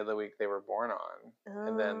the day of the week they were born on,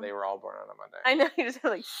 and then they were all born on a Monday? I know, you just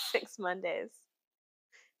have, like, 6 Mondays.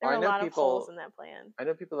 There Well, are a lot of holes in that plan. I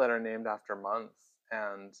know people that are named after months,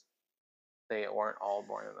 and they weren't all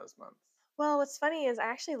born in those months. Well, what's funny is I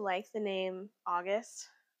actually like the name August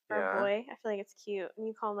for a boy. I feel like it's cute. And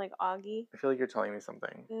you call him, like, Augie. I feel like you're telling me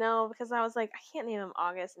something. No, because I was like, I can't name him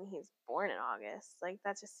August and he's born in August. Like,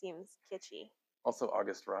 that just seems kitschy. Also,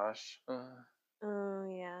 August Rush. Oh,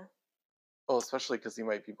 yeah. Well, especially because he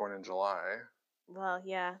might be born in July. Well,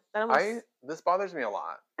 yeah. That almost... This bothers me a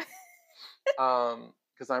lot.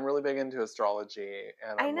 Because I'm really big into astrology,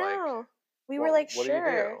 and I'm I know. like, We well, were, like, what do you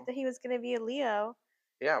sure do? that he was going to be a Leo.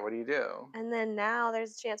 Yeah, what do you do? And then now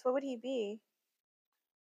there's a chance. What would he be?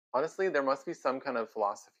 Honestly, there must be some kind of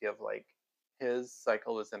philosophy of, like, his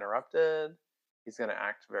cycle was interrupted. He's going to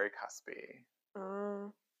act very cuspy.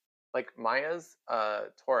 Like, Maya's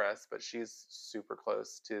Taurus, but she's super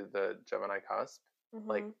close to the Gemini cusp,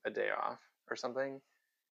 like a day off or something.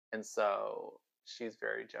 And so she's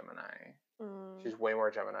very Gemini. She's way more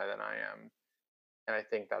Gemini than I am. And I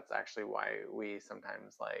think that's actually why we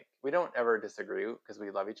sometimes, like, we don't ever disagree because we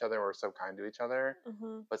love each other and we're so kind to each other.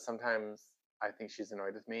 But sometimes I think she's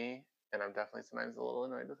annoyed with me, and I'm definitely sometimes a little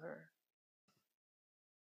annoyed with her.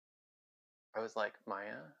 I was like,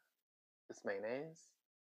 Maya, this mayonnaise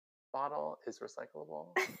bottle is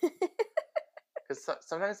recyclable. Because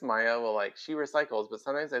sometimes Maya will, like, she recycles, but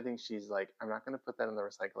sometimes I think she's like, I'm not going to put that in the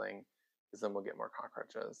recycling because then we'll get more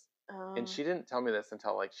cockroaches. And she didn't tell me this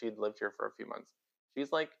until, like, she'd lived here for a few months.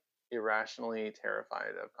 She's, like, irrationally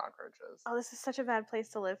terrified of cockroaches. Oh, this is such a bad place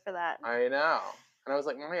to live for that. I know. And I was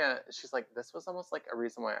like, Maya, she's like, this was almost like a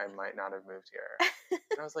reason why I might not have moved here.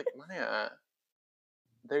 And I was like, Maya,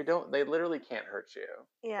 they literally can't hurt you.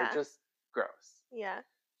 Yeah. They're just gross. Yeah.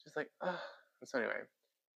 She's like, ugh. And so anyway,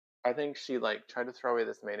 I think she, like, tried to throw away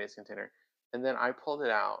this mayonnaise container. And then I pulled it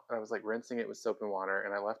out, and I was, like, rinsing it with soap and water,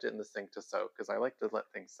 and I left it in the sink to soak, because I like to let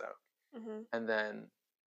things soak. And then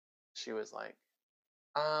she was like,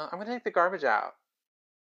 I'm going to take the garbage out.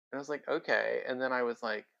 And I was like, okay. And then I was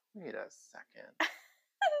like, wait a second.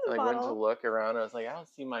 And I went to look around, and I was like, I don't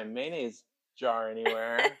see my mayonnaise jar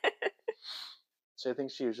anywhere. So I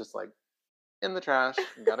think she was just like, in the trash,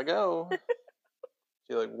 gotta go.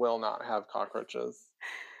 She, like, will not have cockroaches.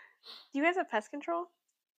 Do you guys have pest control?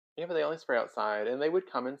 Yeah, but they only spray outside, and they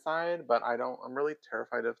would come inside, but I'm really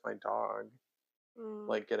terrified of my dog,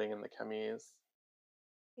 like, getting in the chemies.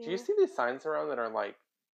 Yeah. Do you see these signs around that are, like,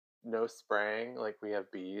 no spraying, like we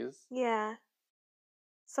have bees? Yeah.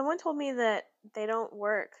 Someone told me that they don't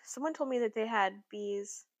work. Someone told me that they had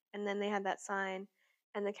bees, and then they had that sign,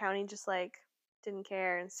 and the county just, like, didn't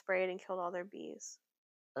care and sprayed and killed all their bees.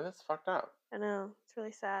 And that's fucked up. I know. It's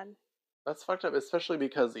really sad. That's fucked up, especially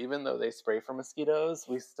because even though they spray for mosquitoes,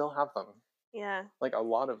 we still have them. Yeah. Like, a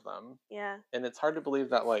lot of them. Yeah. And it's hard to believe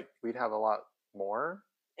that, like, we'd have a lot more.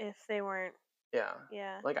 If they weren't. Yeah.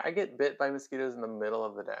 Yeah. Like, I get bit by mosquitoes in the middle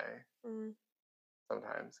of the day.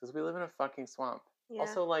 sometimes because we live in a fucking swamp. Yeah.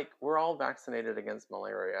 Also, like, we're all vaccinated against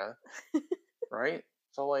malaria, right?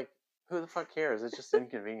 So, like, who the fuck cares? It's just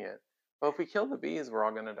inconvenient. But if we kill the bees, we're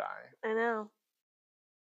all gonna die. I know.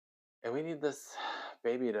 And we need this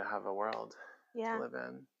baby to have a world Yeah. to live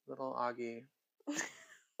in. Little Augie.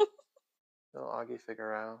 Little Augie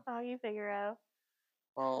Figaro. You figure out.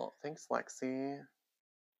 Well, thanks, Lexi.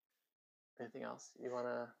 Anything else you want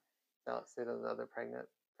to say to the other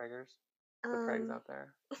preggers? The pregs out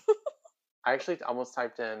there? I actually almost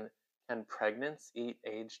typed in, can pregnants eat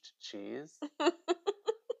aged cheese?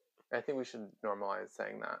 I think we should normalize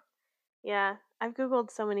saying that. Yeah. I've Googled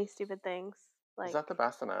so many stupid things. Like, Is that the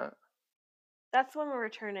bassinet? that's the one we're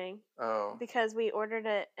returning. Oh. Because we ordered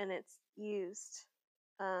it and it's used.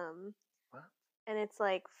 What? And it's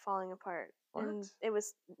like falling apart. What? And it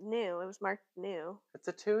was new. It was marked new. It's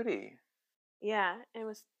a Tootie. Yeah. It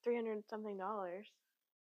was $300 something.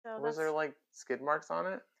 So Was there like skid marks on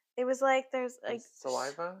it? It was like there's And like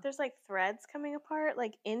saliva? There's like threads coming apart,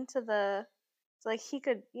 like into the. So like he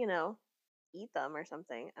could, eat them or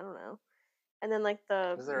something. I don't know. And then like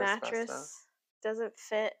the Is there mattress asbestos? doesn't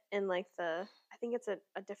fit in like the. I think it's a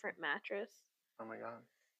different mattress. Oh my god.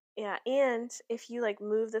 Yeah, and if you like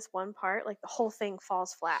move this one part, like the whole thing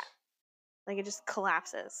falls flat. Like it just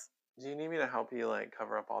collapses. Do you need me to help you like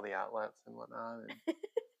cover up all the outlets and whatnot and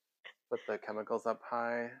put the chemicals up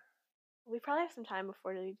high? We probably have some time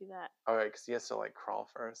before we do that. Oh, right, because he has to like crawl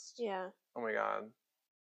first. Yeah. Oh my god.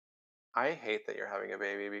 I hate that you're having a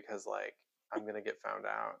baby because like I'm gonna get found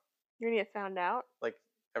out. You're gonna get found out? Like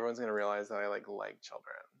everyone's gonna realize that I like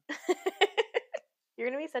children. You're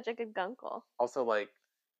gonna be such a good gunkle. Also, like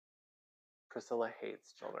Priscilla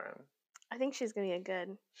hates children. I think she's gonna be a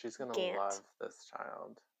good. She's gonna Gant. love this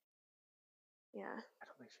child. Yeah. I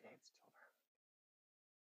don't think she hates children.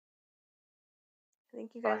 I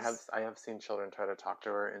think you But guys. I have seen children try to talk to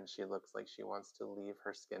her, and she looks like she wants to leave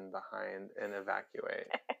her skin behind and evacuate.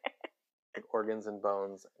 Like organs and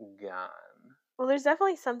bones gone. Well, there's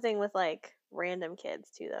definitely something with like random kids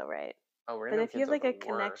too, though, right? Oh, But random if you have kids like are a the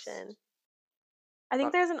connection, worst. I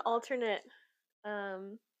think there's an alternate.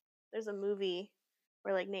 There's a movie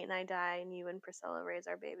where like Nate and I die, and you and Priscilla raise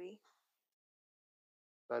our baby.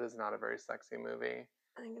 That is not a very sexy movie.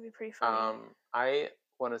 I think it'd be pretty funny. I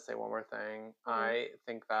want to say one more thing. Mhm. I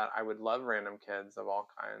think that I would love random kids of all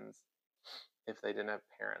kinds if they didn't have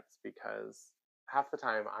parents, because half the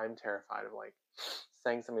time I'm terrified of like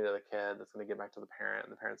saying something to the kid that's going to get back to the parent,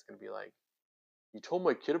 and the parent's going to be like, "You told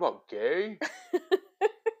my kid about gay?"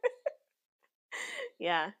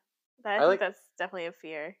 Yeah, I think that's definitely a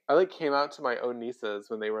fear. I like came out to my own nieces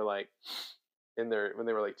when they were like when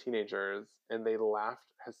they were like teenagers, and they laughed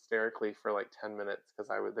hysterically for like 10 minutes because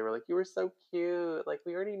they were like, "You were so cute, like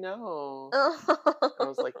we already know." And I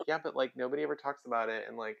was like, "Yeah, but like nobody ever talks about it,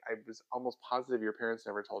 and like I was almost positive your parents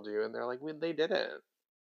never told you." And they're like, "They didn't."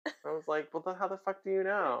 I was like, "Well, then how the fuck do you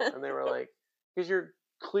know?" And they were like, "Because you're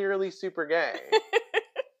clearly super gay."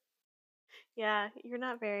 Yeah, you're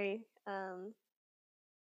not very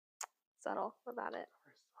subtle about it.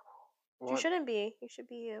 What? You shouldn't be. You should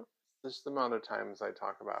be you. Just the amount of times I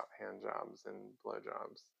talk about hand jobs and blow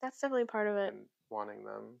jobs That's definitely part of it. and wanting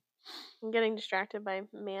them. I'm getting distracted by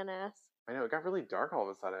man ass. I know, it got really dark all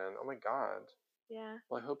of a sudden. Oh my god. Yeah,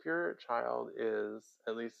 Well, I hope your child is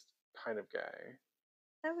at least kind of gay.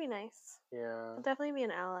 that'd be nice. Yeah. I'll definitely be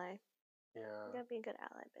an ally. You Yeah. gotta be a good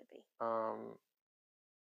ally, baby.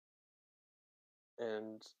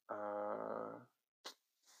 And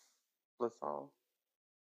let's all.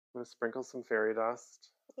 I'm gonna sprinkle some fairy dust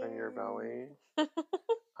on your belly.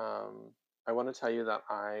 I want to tell you that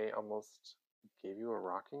I almost gave you a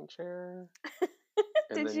rocking chair, and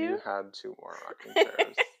Did then you? you had 2 more rocking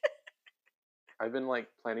chairs. I've been like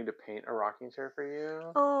planning to paint a rocking chair for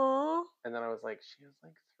you. Oh. And then I was like, she has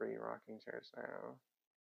like 3 rocking chairs now.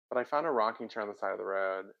 But I found a rocking chair on the side of the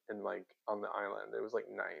road and like on the island. It was like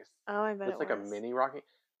nice. Oh, I bet It's it like was. a mini rocking.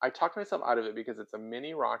 I talked myself out of it because it's a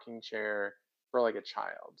mini rocking chair for like a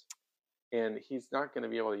child. And he's not going to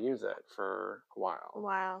be able to use it for a while.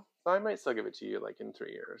 Wow. So I might still give it to you like in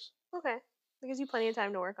 3 years. Okay. That gives you plenty of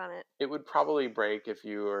time to work on it. It would probably break if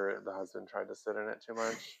you or the husband tried to sit in it too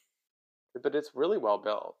much. But it's really well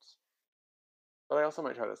built. But I also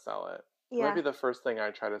might try to sell it. Yeah. Maybe the first thing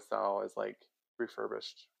I try to sell is like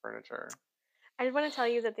refurbished furniture. I just want to tell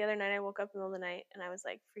you that the other night I woke up in the middle of the night and I was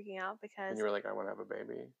like freaking out because And you were like, I want to have a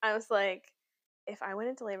baby. I was like, if I went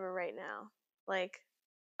into labor right now, like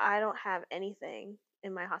I don't have anything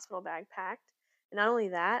in my hospital bag packed. And not only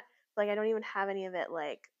that, like I don't even have any of it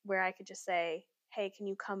like where I could just say, hey, can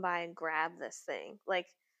you come by and grab this thing? Like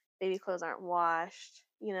baby clothes aren't washed,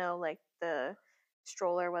 like the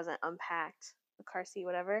stroller wasn't unpacked, the car seat,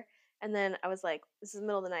 whatever. And then I was like, this is the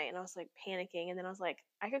middle of the night, and I was like panicking. And then I was like,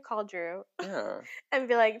 I could call Drew Yeah. and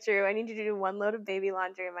be like, Drew, I need you to do 1 load of baby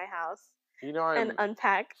laundry in my house You know, and I'm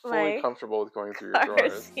unpack fully my comfortable with going through your car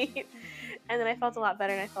drawers. seat. And then I felt a lot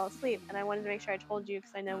better and I fell asleep. And I wanted to make sure I told you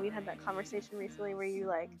because I know we had that conversation recently where you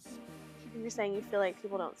like, you were saying you feel like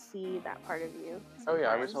people don't see that part of you. Oh yeah,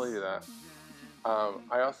 I would sometimes. totally do that.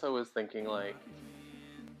 I also was thinking like,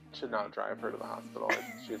 should not drive her to the hospital if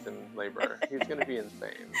she's in labor. He's gonna be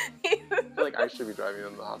insane. I feel like I should be driving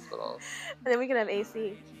them to the hospital. And then we could have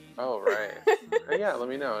AC. Oh right. Yeah, let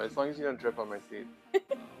me know as long as you don't drip on my seat.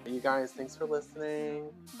 You guys, thanks for listening.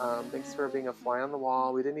 Thanks for being a fly on the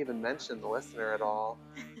wall. We didn't even mention the listener at all.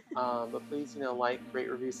 But please, like, rate,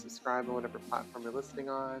 review, subscribe on whatever platform you're listening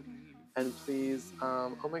on. And please,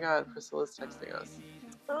 oh my God, Priscilla's texting us.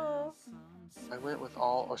 Oh. I went with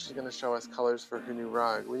she's going to show us colors for her new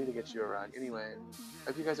rug. We need to get you a rug. Anyway, I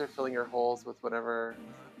hope you guys are filling your holes with whatever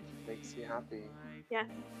makes you happy. Yeah.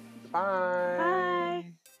 Bye.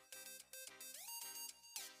 Bye.